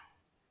it.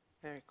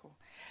 Very cool.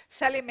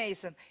 Sally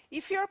Mason,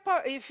 if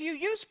you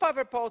use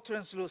PowerPole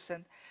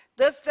translucent,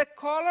 does the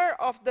color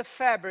of the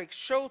fabric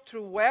show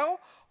through well,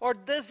 or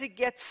does it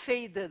get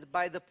faded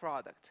by the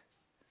product?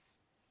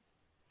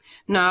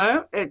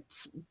 No,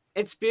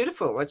 it's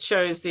beautiful. It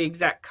shows the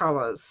exact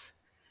colours,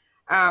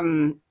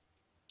 um,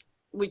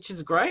 which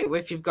is great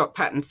if you've got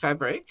patterned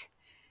fabric.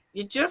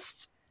 You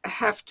just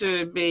have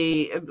to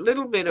be a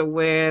little bit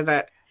aware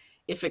that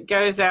if it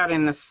goes out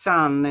in the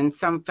sun, then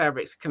some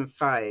fabrics can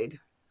fade. Uh-huh.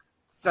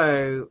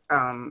 So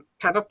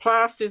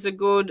Paverplast is a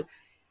good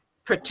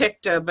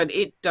protector, but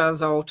it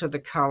does alter the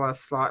colour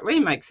slightly,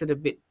 makes it a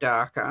bit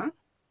darker.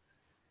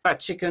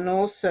 But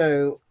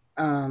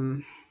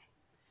um,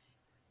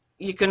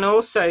 you can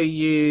also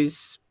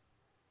use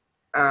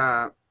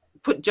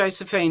put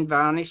Josephine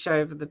varnish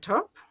over the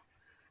top.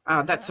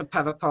 That's Uh-huh.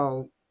 a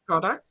Paverpole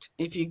product.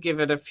 If you give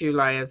it a few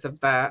layers of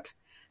that,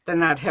 then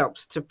that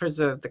helps to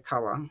preserve the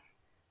colour.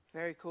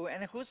 Very cool.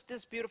 And who's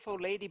this beautiful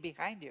lady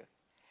behind you?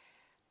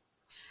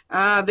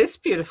 This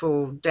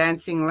beautiful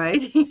dancing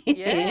lady here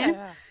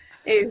Yeah.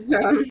 is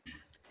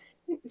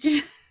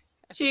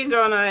she's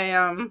on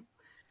a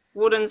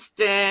wooden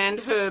stand.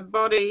 Her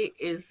body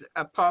is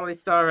a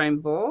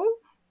polystyrene ball,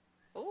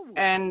 Oh.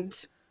 and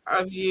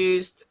I've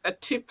used a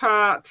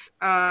 2-part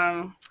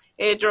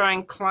air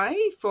drying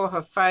clay for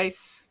her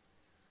face,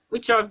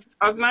 which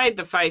I've made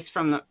the face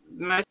from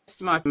most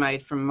of my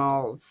made from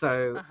mold.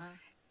 So Uh-huh.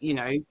 you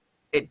know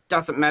it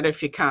doesn't matter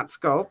if you can't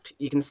sculpt,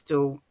 you can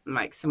still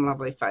make some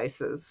lovely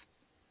faces.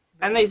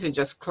 And Very these are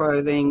cool. just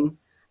clothing.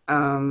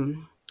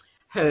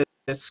 Her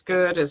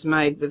skirt is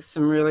made with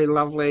some really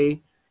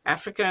lovely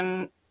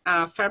African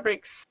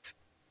fabrics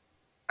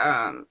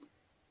um,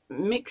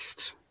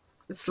 mixed.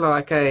 It's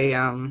like a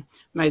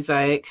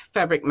mosaic,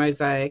 fabric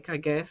mosaic, I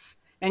guess,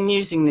 and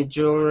using the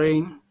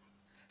jewellery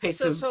piece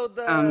So of so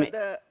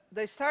the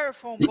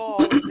styrofoam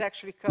ball is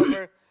actually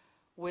covered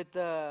with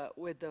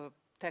the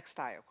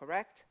textile,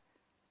 correct?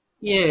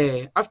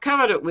 yeah. I've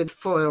covered it with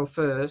foil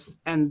first,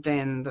 and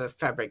then the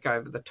fabric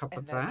over the top And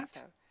of then the that.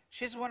 fabric.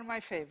 She's one of my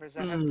favorites.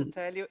 I have to Mm.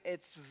 tell you,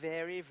 it's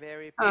very,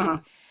 very Oh,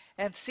 pretty.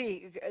 And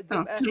see,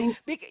 oh,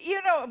 thanks.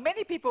 you know,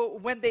 many people,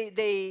 when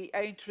they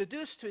are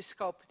introduced to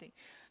sculpting,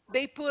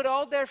 they put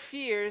all their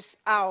fears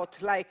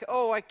out, like,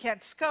 oh, I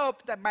can't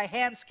sculpt, that my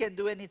hands can't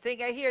do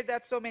anything. I hear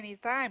that so many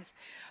times.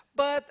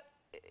 But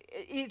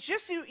it's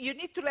just you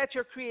need to let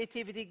your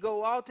creativity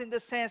go out in the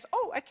sense,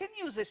 oh, I can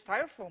use a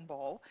styrofoam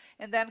ball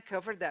and then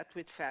cover that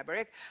with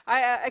fabric.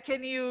 I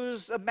can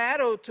use a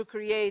metal to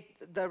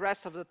create the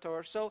rest of the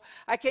torso.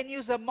 I can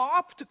use a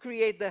mop to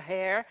create the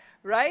hair,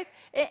 right?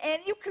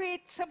 And you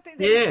create something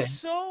that is Yeah,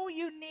 so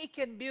unique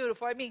and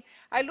beautiful. I mean,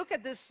 I look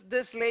at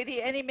this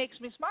lady and it makes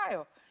me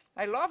smile.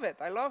 I love it.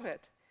 I love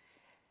it.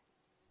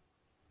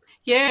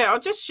 yeah. I'll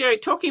just show you.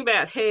 Talking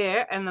about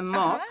hair and the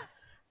Uh-huh. mop.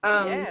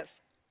 Um,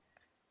 Yes.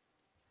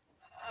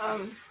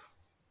 um,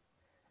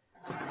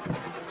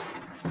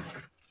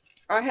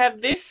 I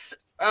have this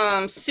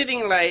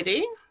sitting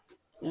lady.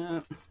 Uh,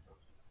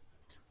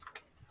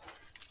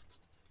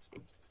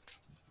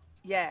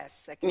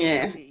 Yes, I can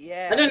yeah, see.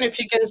 I don't know Yes. if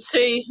you can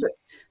see.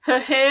 Her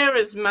hair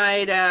is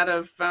made out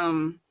of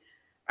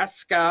a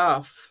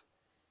scarf.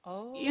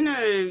 You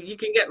know, Oh. you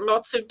can get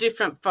lots of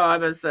different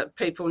fibers that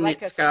people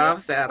Like knit a silk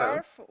scarves out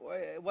of. scarf?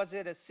 Was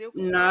it a silk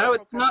No, scarf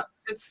or it's kind not.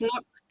 It's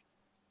not.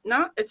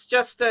 No, it's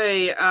just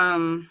a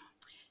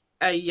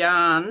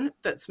yarn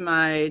that's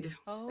made.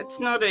 It's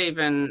not Oh,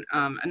 even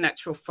a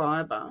natural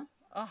fiber.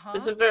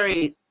 It's uh-huh. a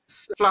very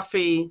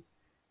fluffy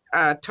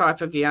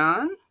type of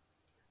yarn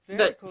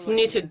Very that's cool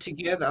knitted idea.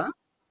 together.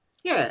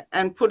 Yeah,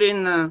 and put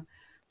in the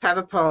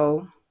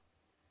PaverPole,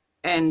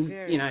 and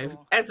Very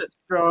cool. as it's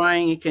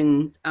drying, you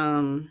can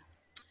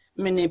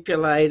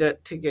manipulate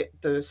it to get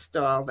the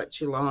style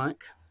that you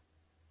like.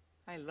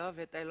 I love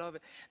it. I love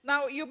it.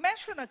 Now, you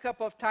mentioned a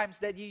couple of times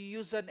that you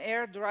use an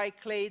air dry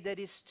clay that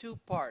is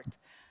two-part.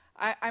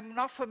 I'm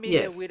not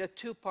familiar Yes. with a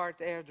two-part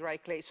air dry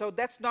clay. So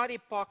that's not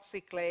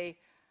epoxy clay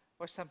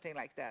or something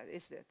like that,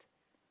 is it?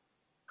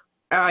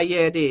 Yeah,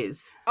 it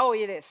is. Oh,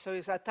 it is. So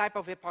it's a type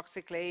of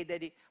epoxy clay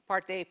that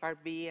part A,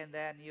 part B, and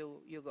then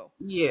you go.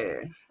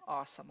 Yeah,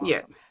 Awesome,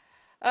 yeah. awesome.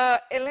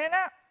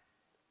 Elena,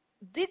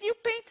 did you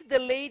paint the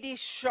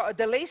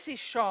lacy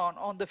Shawn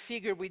on the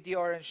figure with the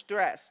orange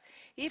dress?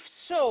 If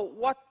so,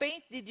 what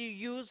paint did you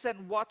use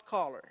and what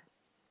color?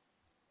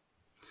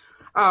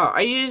 Oh,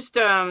 I used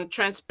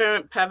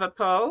transparent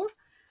PaverPole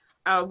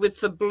with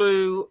the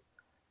blue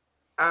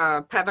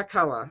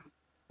Paver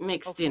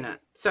mixed in Okay, it.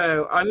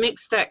 So I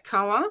mixed that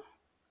color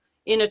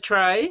in a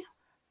tray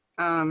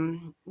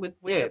with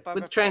with the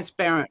with PowerPole.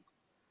 transparent,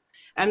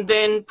 and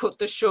then put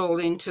the shawl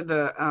into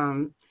the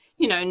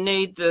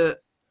knead the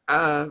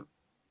uh,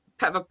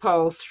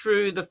 PaverPole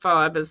through the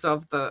fibers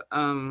of the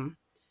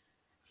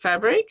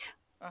fabric.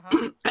 Uh-huh.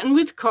 And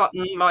with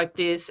cotton like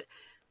this,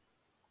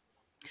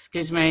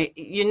 excuse me,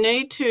 you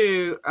need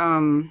to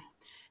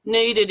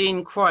knead it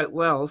in quite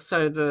well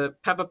so the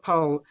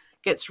PaverPole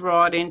gets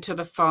right into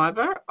the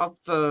fiber of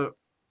the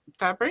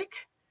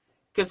fabric.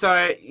 Because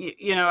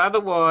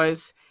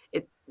otherwise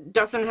it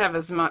doesn't have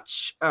as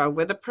much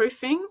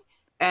weatherproofing,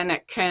 and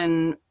it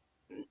can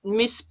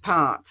miss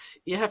parts.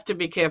 You have to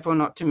be careful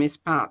not to miss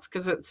parts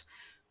because it's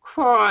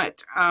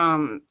quite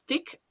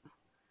thick.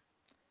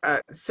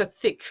 It's a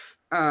thick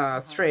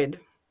Uh-huh. thread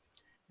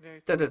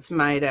Very that cool. it's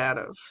made out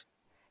of.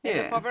 And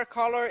the Yeah, power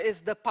color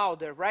is the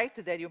powder, right?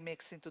 That you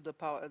mix into the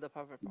power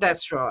powder.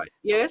 that's right.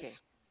 Okay. Yes,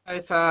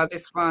 both are.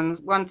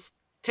 One's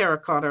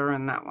terracotta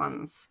and that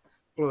one's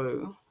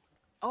blue.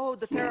 Oh,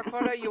 the Yeah,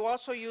 terracotta, you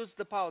also use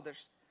the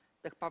powders,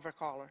 the power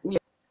color. yeah,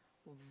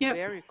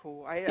 yep. Very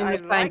cool. In I the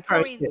same like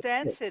how process.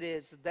 Yeah. intense it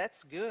is.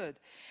 That's good.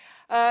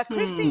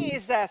 Christine Hmm.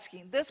 is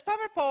asking, does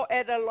PowerPole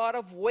add a lot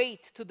of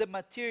weight to the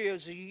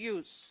materials you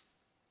use?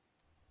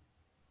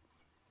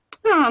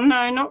 Oh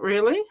no, not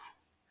really.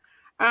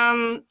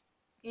 Um,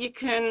 you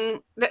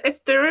can.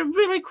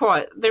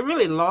 They're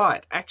really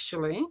light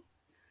actually.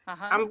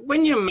 Uh-huh.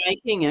 When you're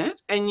making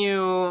it and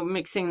you're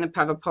mixing the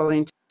PaverPole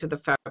into the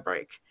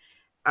fabric,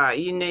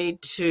 you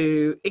need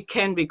to. It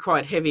can be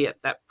quite heavy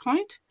at that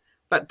point,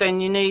 but then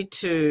you need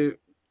to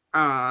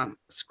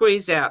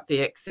squeeze out the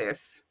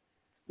excess,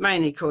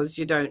 mainly because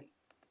you don't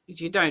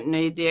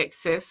need the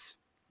excess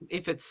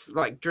if it's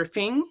like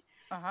dripping,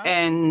 Uh-huh.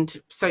 and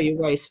so you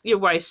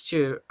waste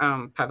your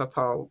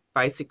PaverPole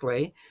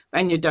basically,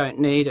 and you don't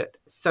need it.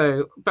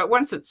 So, but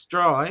once it's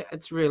dry,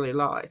 it's really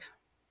light.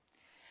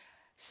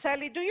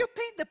 Sally, do you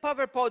paint the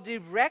PowerPole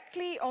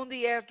directly on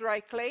the air dry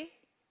clay?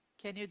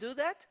 Can you do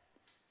that?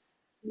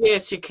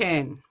 Yes, you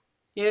can.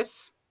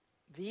 Yes.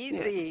 Yeah.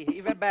 Easy,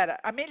 even better.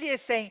 Amelia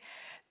is saying,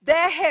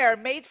 that hair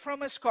made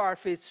from a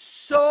scarf is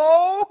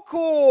so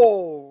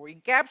cool, in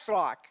caps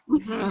lock.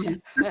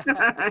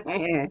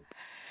 Yeah.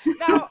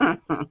 Now,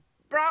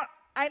 Bron,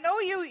 I know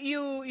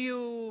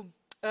you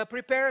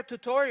prepare a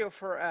tutorial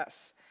for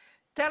us.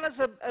 Tell us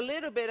a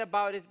little bit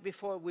about it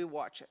before we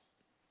watch it.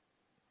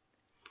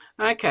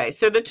 Okay,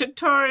 so the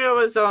tutorial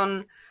is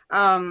on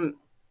um,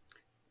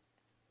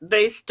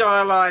 these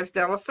stylized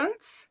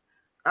elephants.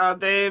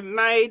 They're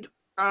made.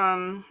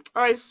 I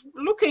was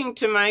looking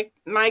to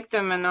make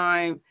them, and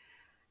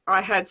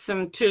I had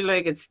some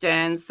two-legged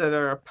stands that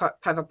are a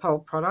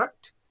PaverPole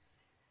product,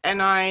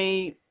 and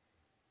I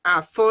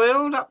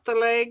foiled up the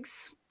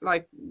legs.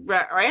 Like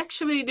I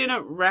actually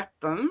didn't wrap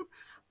them.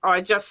 I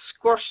just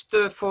squashed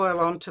the foil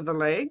onto the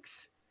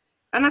legs,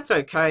 and that's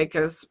okay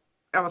because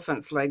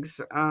elephants'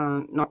 legs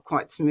are not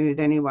quite smooth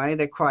anyway.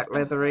 They're quite Uh-huh.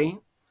 leathery,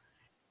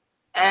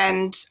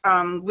 and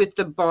with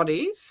the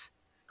bodies,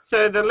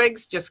 so the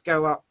legs just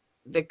go up.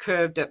 They're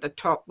curved at the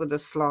top with a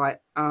slight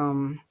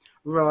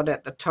rod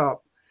at the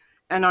top,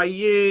 and I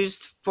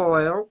used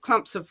foil,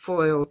 clumps of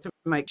foil to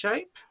make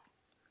shape.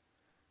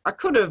 I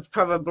could have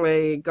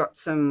probably got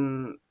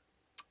some,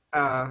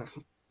 uh,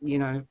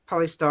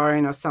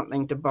 polystyrene or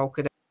something to bulk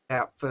it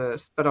out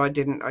first, but I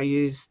didn't. I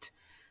used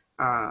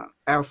a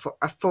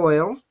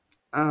foil,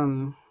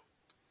 um,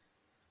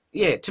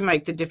 yeah, to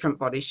make the different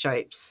body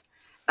shapes,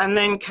 and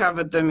then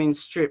covered them in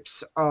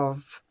strips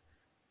of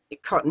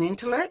cotton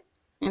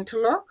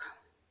interlock.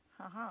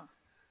 Uh-huh.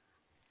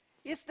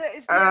 Is the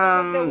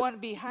elephant the Um, one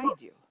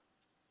behind you?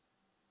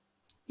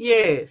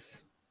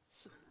 yes,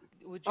 So,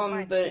 would you on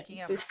mind the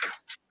picking up?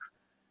 this,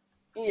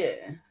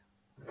 yeah,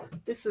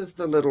 this is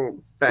the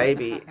little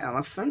baby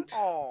elephant.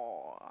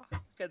 Oh,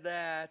 look at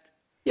that.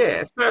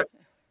 Yeah, so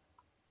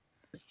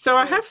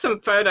I Very have cool. some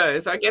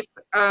photos. I guess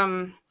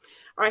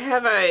I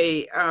have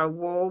a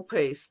wall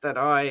piece that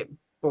I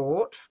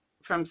bought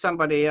from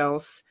somebody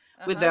else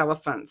with Uh-huh.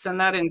 elephants, and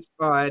that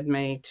inspired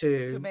me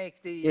To to, make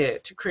yeah,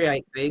 these. to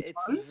create these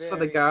It's ones for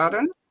the very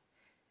garden.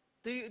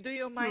 cool. Do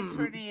you mind Hmm.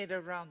 turning it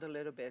around a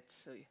little bit?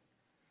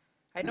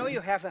 I know you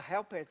have a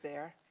helper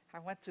there. I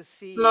want to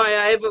see.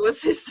 My able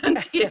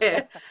assistant,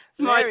 yeah, it's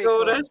my Very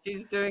daughter. cool.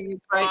 She's doing a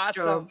great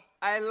job. Awesome.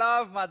 I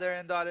love mother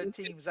and daughter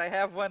teams. I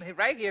have one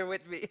right here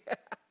with me.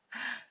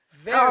 Oh,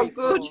 Very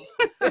good.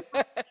 cool.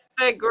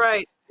 They're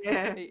great.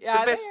 Yeah, the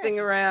Yeah, best thing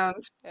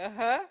around.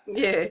 uh-huh.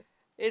 Yeah.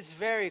 It's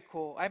very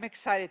cool. I'm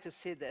excited to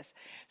see this.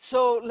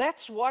 So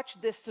let's watch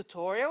this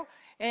tutorial.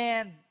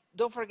 And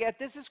don't forget,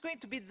 this is going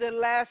to be the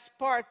last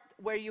part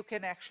where you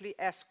can actually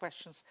ask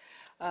questions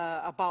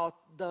about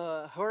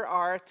her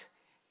art,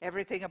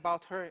 everything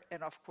about her,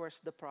 and of course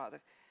the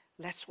product.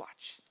 Let's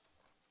watch.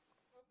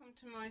 Welcome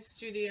to my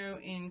studio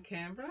in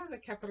Canberra, the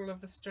capital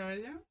of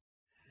Australia.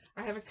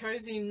 I have a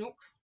cosy nook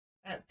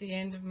at the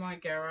end of my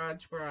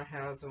garage where I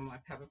house all my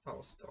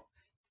PaverPole stock.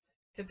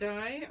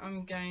 Today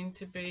I'm going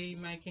to be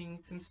making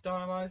some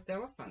stylized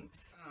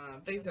elephants.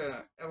 These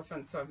are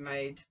elephants I've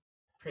made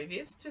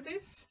previous to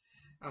this.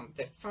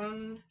 They're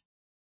fun,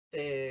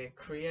 they're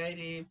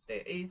creative,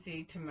 they're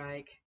easy to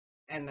make,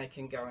 and they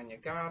can go in your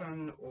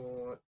garden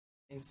or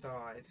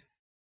inside.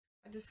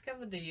 I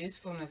discovered the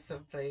usefulness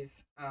of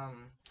these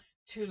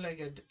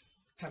two-legged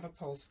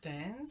PaverPole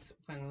stands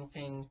when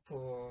looking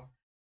for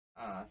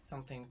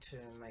something to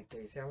make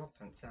these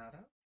elephants out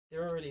of.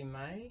 They're already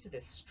made,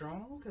 they're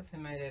strong because they're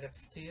made out of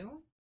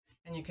steel,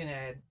 and you can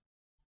add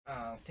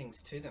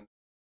things to them.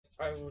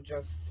 I will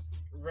just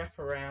wrap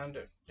around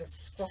it,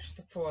 just squash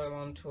the foil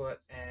onto it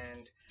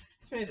and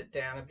smooth it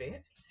down a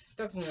bit. It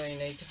doesn't really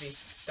need to be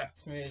that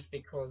smooth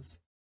because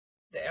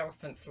the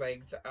elephant's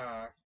legs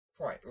are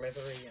quite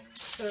leathery, and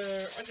so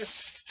I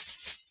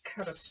just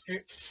cut a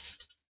strip.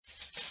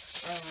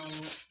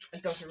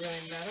 It doesn't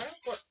really matter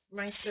what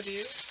length it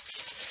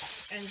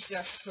is, and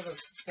just sort of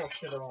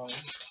squash it on.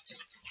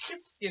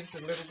 Just gives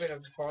a little bit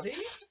of body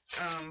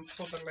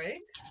for the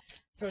legs.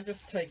 So I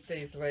just take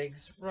these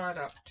legs right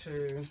up to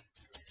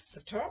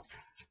the top.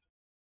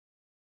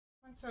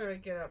 Once I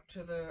get up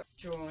to the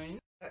join,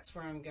 that's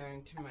where I'm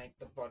going to make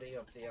the body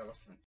of the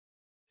elephant.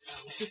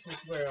 This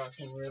is where I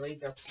can really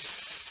just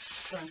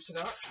scrunch it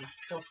up and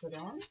squash it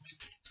on.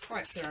 It's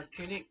quite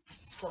therapeutic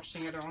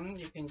squashing it on.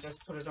 You can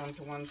just put it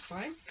onto one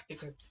place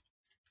because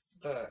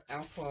the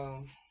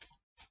alfoil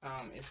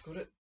is good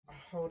at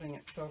holding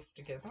itself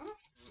together.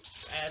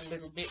 Add a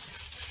little bit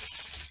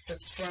to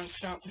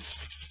scrunch up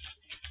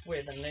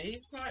where the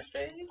knees might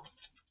be.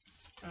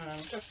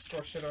 Just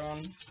squash it on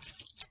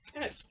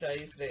and it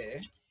stays there.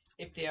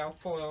 If the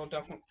alfoil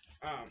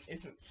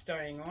isn't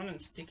staying on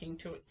and sticking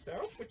to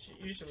itself, which it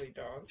usually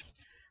does,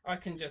 I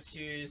can just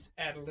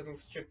add a little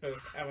strip of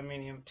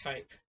aluminium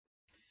tape.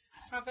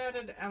 I've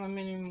added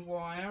aluminium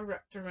wire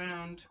wrapped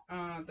around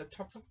the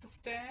top of the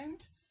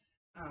stand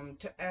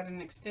to add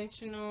an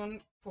extension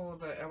on for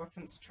the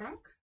elephant's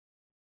trunk,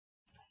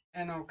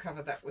 and I'll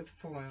cover that with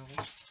foil,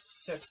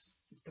 just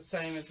the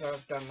same as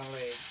I've done the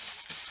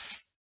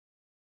legs.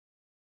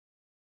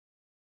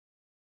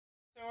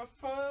 So I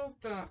foiled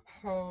the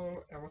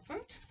whole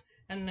elephant,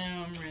 and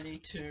now I'm ready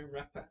to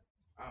wrap it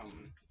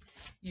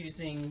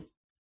using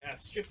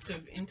strips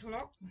of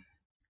interlock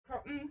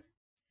cotton.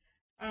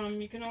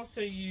 You can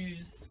also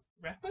use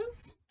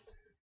wrappers,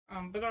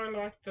 but I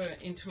like the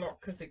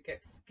interlock because it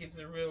gives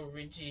a real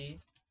ridgy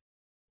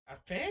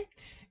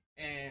effect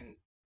and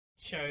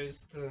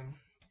shows the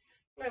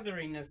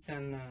leatheriness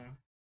and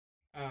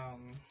the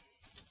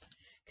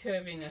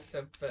curviness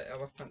of the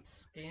elephant's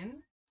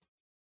skin,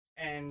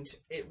 and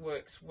it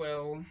works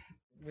well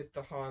with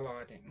the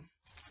highlighting.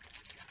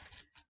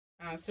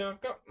 So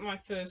I've got my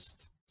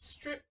first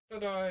strip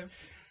that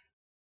I've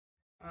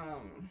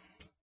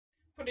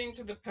put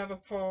into the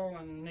PaverPole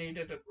and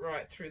kneaded it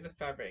right through the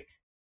fabric.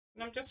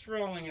 And I'm just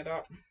rolling it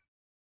up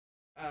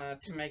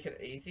to make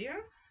it easier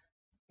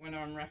when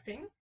I'm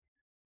wrapping.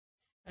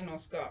 And I'll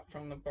start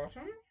from the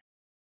bottom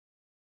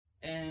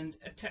and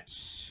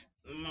attach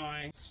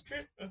my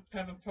strip of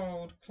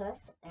PaverPoled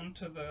cloth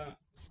onto the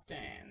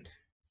stand.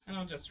 And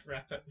I'll just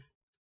wrap it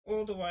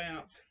all the way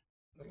up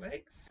the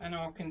legs, and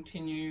I'll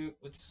continue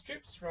with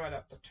strips right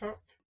up the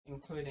top,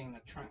 including the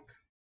trunk.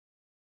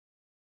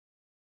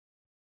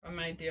 I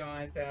made the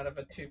eyes out of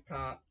a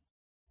 2-part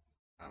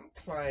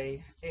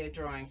clay, air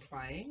drying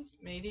clay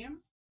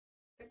medium.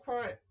 They're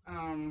quite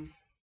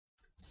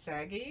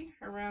saggy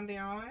around the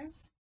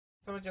eyes,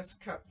 so I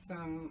just cut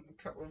a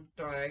couple of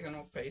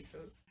diagonal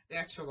pieces. The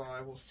actual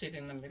eye will sit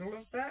in the middle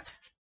of that,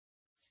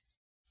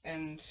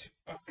 and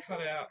I've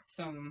cut out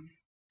some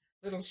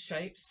little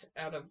shapes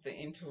out of the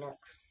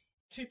interlock,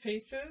 2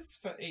 pieces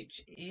for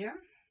each ear,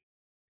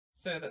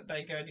 so that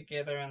they go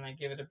together and they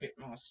give it a bit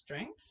more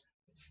strength.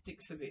 It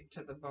sticks a bit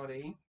to the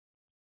body,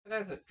 but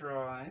as it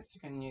dries,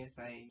 you can use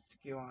a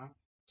skewer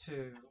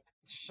to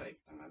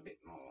shape them a bit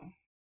more.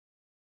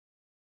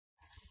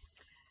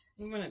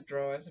 And when it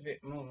dries a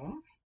bit more,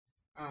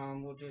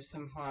 we'll do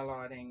some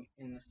highlighting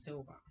in the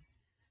silver.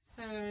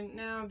 So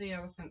now the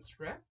elephant's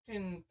wrapped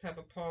in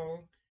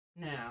PaverPole.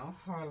 Now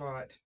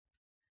highlight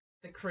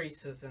the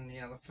creases in the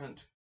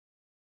elephant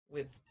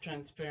with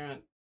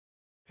transparent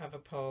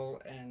PaverPole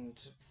and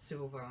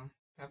silver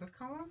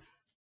PaverColor.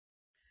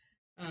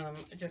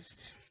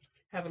 Just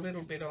have a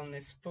little bit on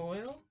this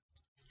foil,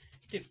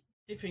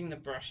 dipping the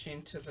brush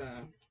into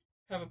the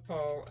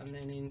PaverPole and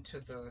then into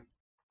the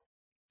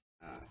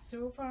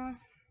silver,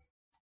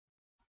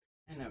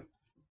 and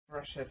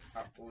brush it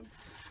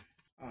upwards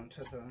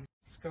onto the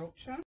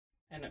sculpture,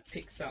 and it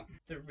picks up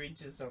the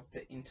ridges of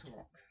the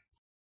interlock.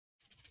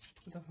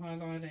 The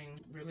highlighting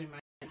really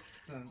makes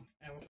the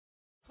elephant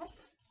pop.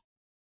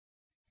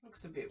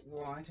 Looks a bit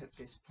white at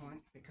this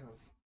point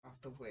because of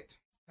the wet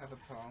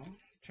PaverPole,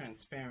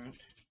 transparent,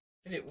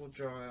 but it will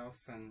dry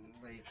off and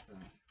leave the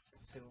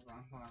silver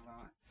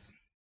highlights.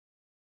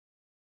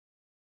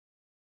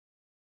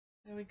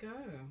 There we go.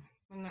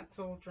 When that's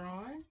all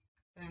dry,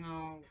 then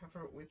I'll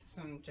cover it with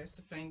some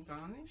Josephine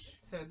varnish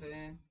so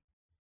they're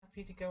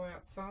happy to go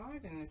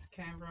outside in this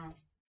Canberra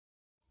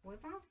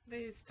weather.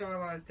 These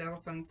stylised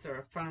elephants are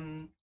a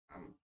fun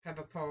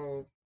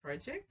PaverPole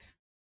project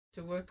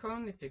to work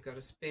on if you've got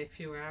a spare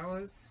few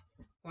hours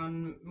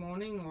one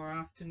morning or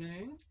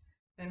afternoon,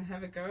 then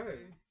have a go.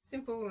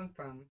 Simple and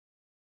fun.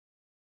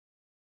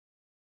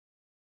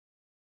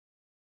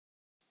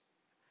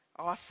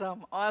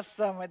 Awesome,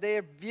 awesome.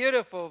 They're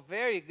beautiful.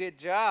 Very good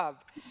job.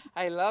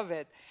 I love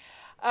it.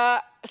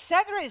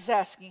 Sandra is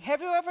asking,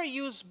 have you ever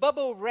used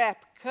bubble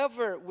wrap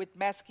cover with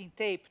masking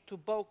tape to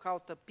bulk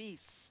out a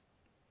piece?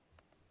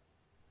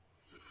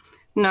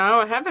 No,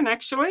 I haven't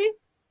actually,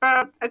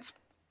 but it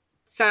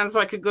sounds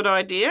like a good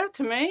idea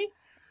to me.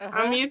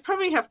 You'd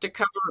probably have to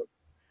cover it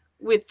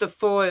with the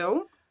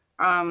foil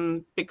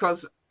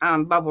because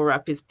bubble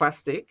wrap is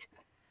plastic,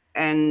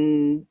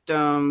 and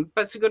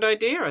but it's a good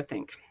idea, I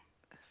think.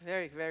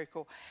 Very, very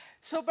cool.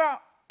 So, Bron,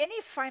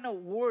 any final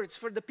words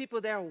for the people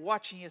that are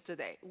watching you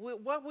today?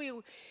 What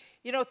will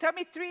tell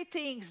me 3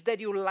 things that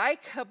you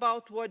like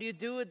about what you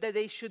do that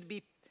they should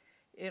be,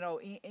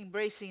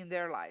 embracing in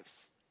their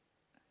lives.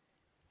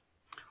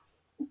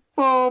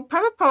 Well,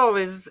 PaverPole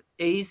is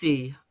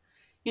easy.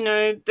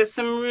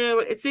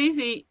 It's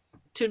easy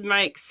to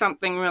make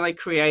something really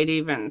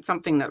creative and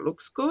something that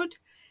looks good.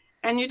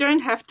 And you don't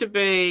have to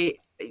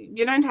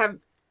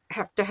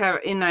have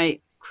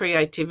innate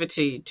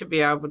creativity to be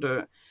able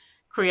to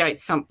create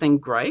something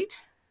great.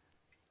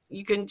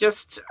 You can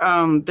just,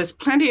 there's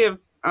plenty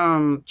of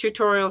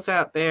tutorials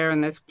out there,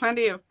 and there's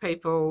plenty of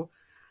people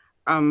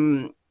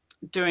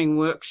doing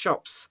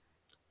workshops.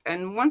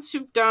 And once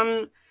you've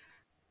done,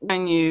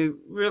 when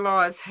you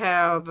realise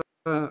how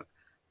the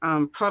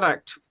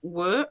product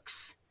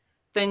works,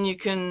 then you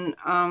can,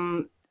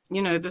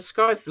 the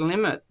sky's the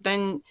limit.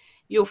 Then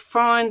you'll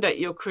find that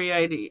your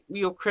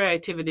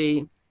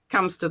creativity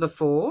comes to the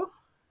fore,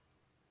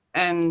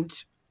 and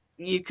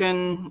you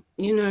can,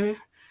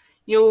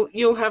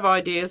 you'll have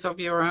ideas of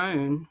your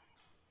own.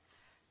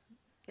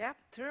 Yeah,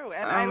 true.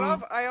 And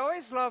I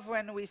always love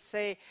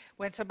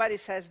when somebody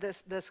says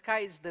this, the sky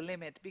is the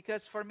limit,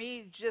 because for me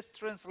it just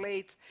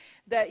translates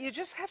that you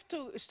just have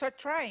to start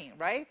trying,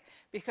 right?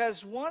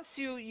 Because once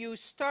you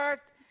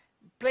start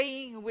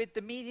playing with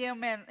the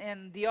medium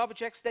and the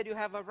objects that you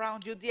have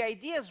around you, the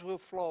ideas will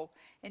flow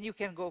and you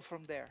can go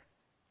from there.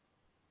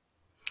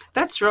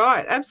 That's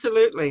right,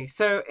 absolutely.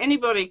 So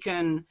anybody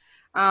can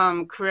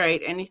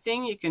create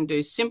anything. You can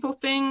do simple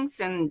things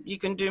and you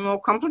can do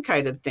more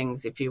complicated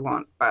things if you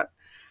want, but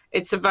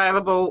it's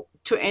available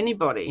to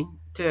anybody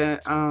to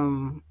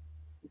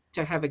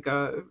have a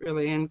go,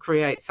 really, and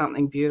create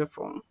something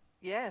beautiful.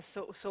 Yeah,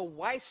 so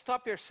why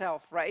stop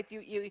yourself, right?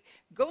 You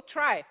go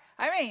try.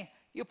 I mean,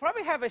 you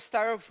probably have a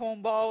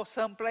styrofoam ball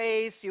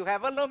someplace. You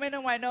have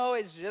aluminum, I know.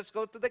 It's just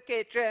go to the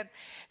kitchen.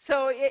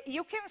 So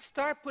you can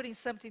start putting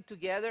something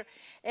together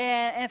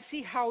and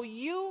see how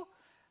you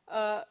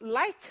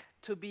like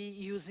to be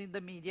using the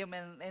medium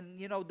and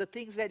you know the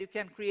things that you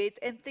can create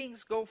and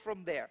things go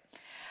from there.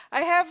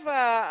 I have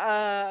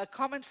a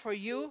comment for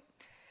you.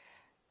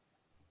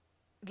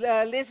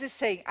 Liz is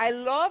saying, I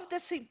love the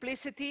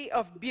simplicity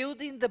of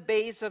building the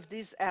base of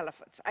these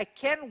elephants. I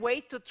can't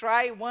wait to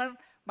try one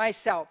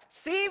myself.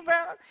 See,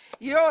 Bron,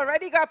 you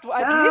already got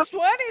at least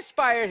one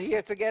inspired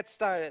here to get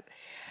started.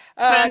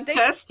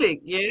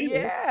 Fantastic,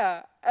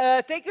 yeah.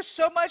 Yeah. Thank you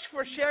so much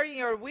for sharing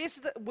your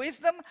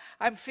wisdom.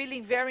 I'm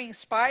feeling very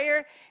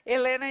inspired.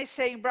 Elena is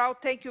saying, Brown,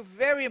 thank you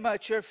very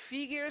much. Your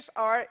figures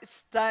are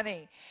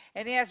stunning.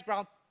 And yes,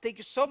 Brown, thank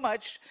you so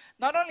much,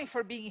 not only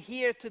for being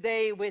here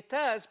today with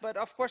us, but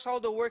of course all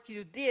the work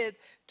you did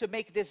to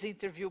make this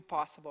interview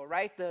possible,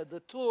 right?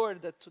 The tour,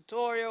 the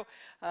tutorial.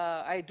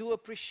 I do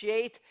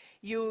appreciate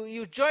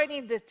you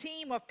joining the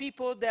team of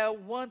people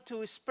that want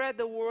to spread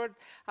the word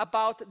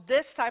about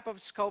this type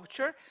of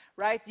sculpture,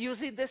 right?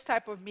 Using this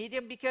type of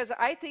medium, because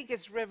I think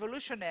it's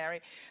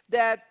revolutionary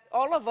that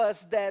all of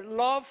us that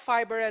love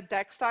fiber and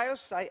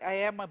textiles, I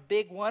am a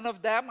big one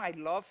of them. I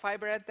love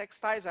fiber and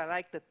textiles. I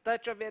like the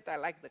touch of it. I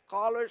like the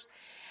colors.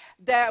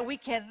 That we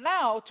can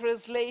now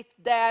translate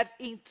that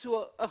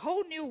into a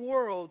whole new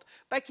world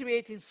by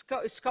creating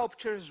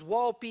sculptures,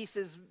 wall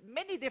pieces,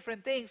 many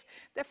different things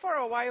that for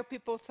a while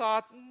people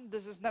thought,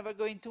 this is never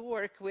going to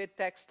work with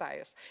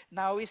textiles.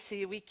 Now we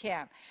see we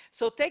can.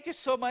 So thank you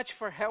so much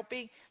for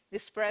helping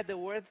spread the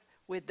word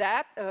with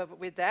that.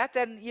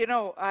 And you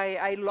know,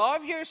 I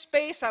love your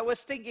space. I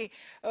was thinking,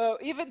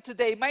 even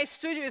today, my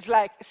studio is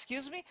like,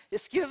 excuse me,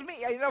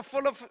 you know,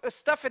 full of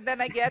stuff, and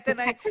then I get,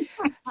 and I,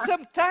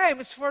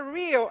 sometimes for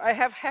real, I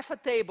have half a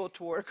table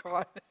to work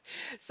on.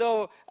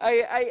 So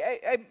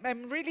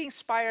I'm really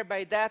inspired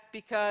by that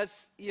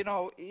because, you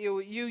know, you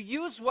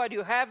use what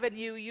you have and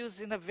you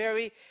use in a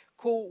very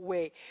cool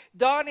way.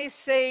 Dawn is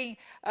saying,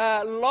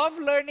 love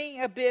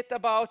learning a bit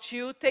about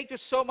you. Thank you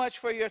so much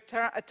for your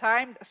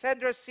time.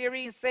 Sandra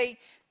Siri is saying,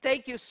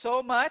 thank you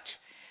so much.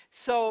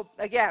 So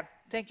again,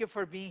 thank you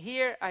for being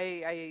here.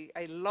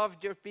 I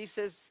loved your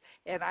pieces,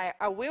 and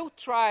I will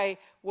try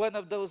one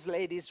of those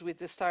ladies with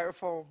the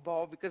styrofoam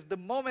ball, because the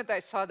moment I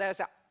saw that, I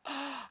said,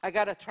 oh, I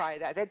gotta try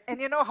that.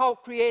 And you know how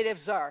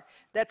creatives are.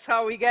 That's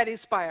how we get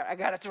inspired. I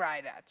gotta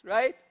try that,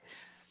 right?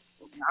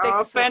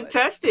 Oh,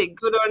 fantastic.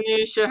 Good on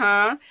you,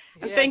 Shahar.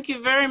 And thank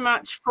you very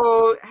much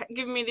for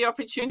giving me the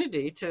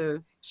opportunity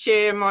to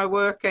share my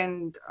work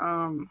and,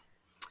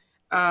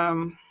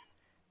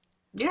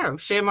 yeah,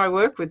 share my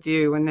work with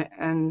you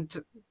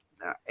and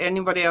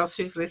anybody else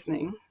who's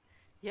listening.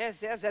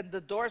 Yes, yes, and the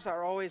doors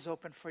are always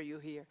open for you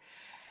here.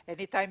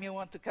 Anytime you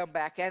want to come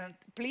back. And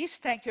please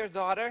thank your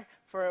daughter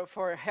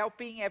for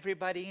helping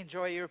everybody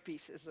enjoy your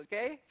pieces,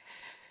 okay?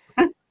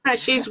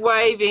 She's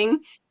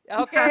waving.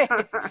 Okay,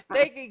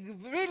 thank you.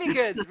 Really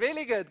good,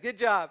 really good. Good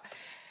job.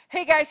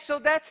 Hey guys, so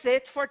that's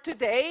it for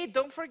today.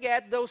 Don't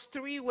forget those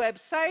 3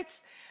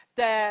 websites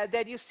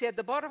that you see at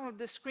the bottom of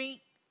the screen.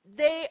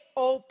 They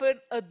open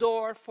a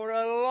door for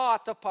a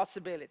lot of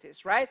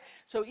possibilities, right?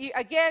 So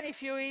again,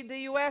 if you're in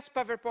the US,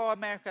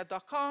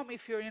 PaverPoAmerica.com.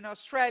 If you're in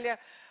Australia,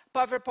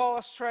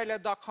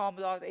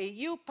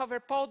 PaverPoAustralia.com.au.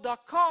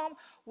 PaverPo.com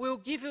will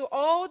give you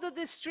all the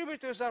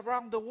distributors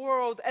around the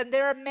world, and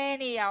there are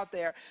many out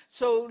there.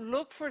 So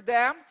look for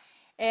them.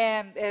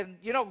 And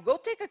you know, go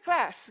take a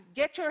class,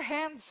 get your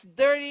hands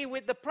dirty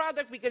with the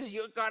product, because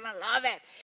you're gonna love it.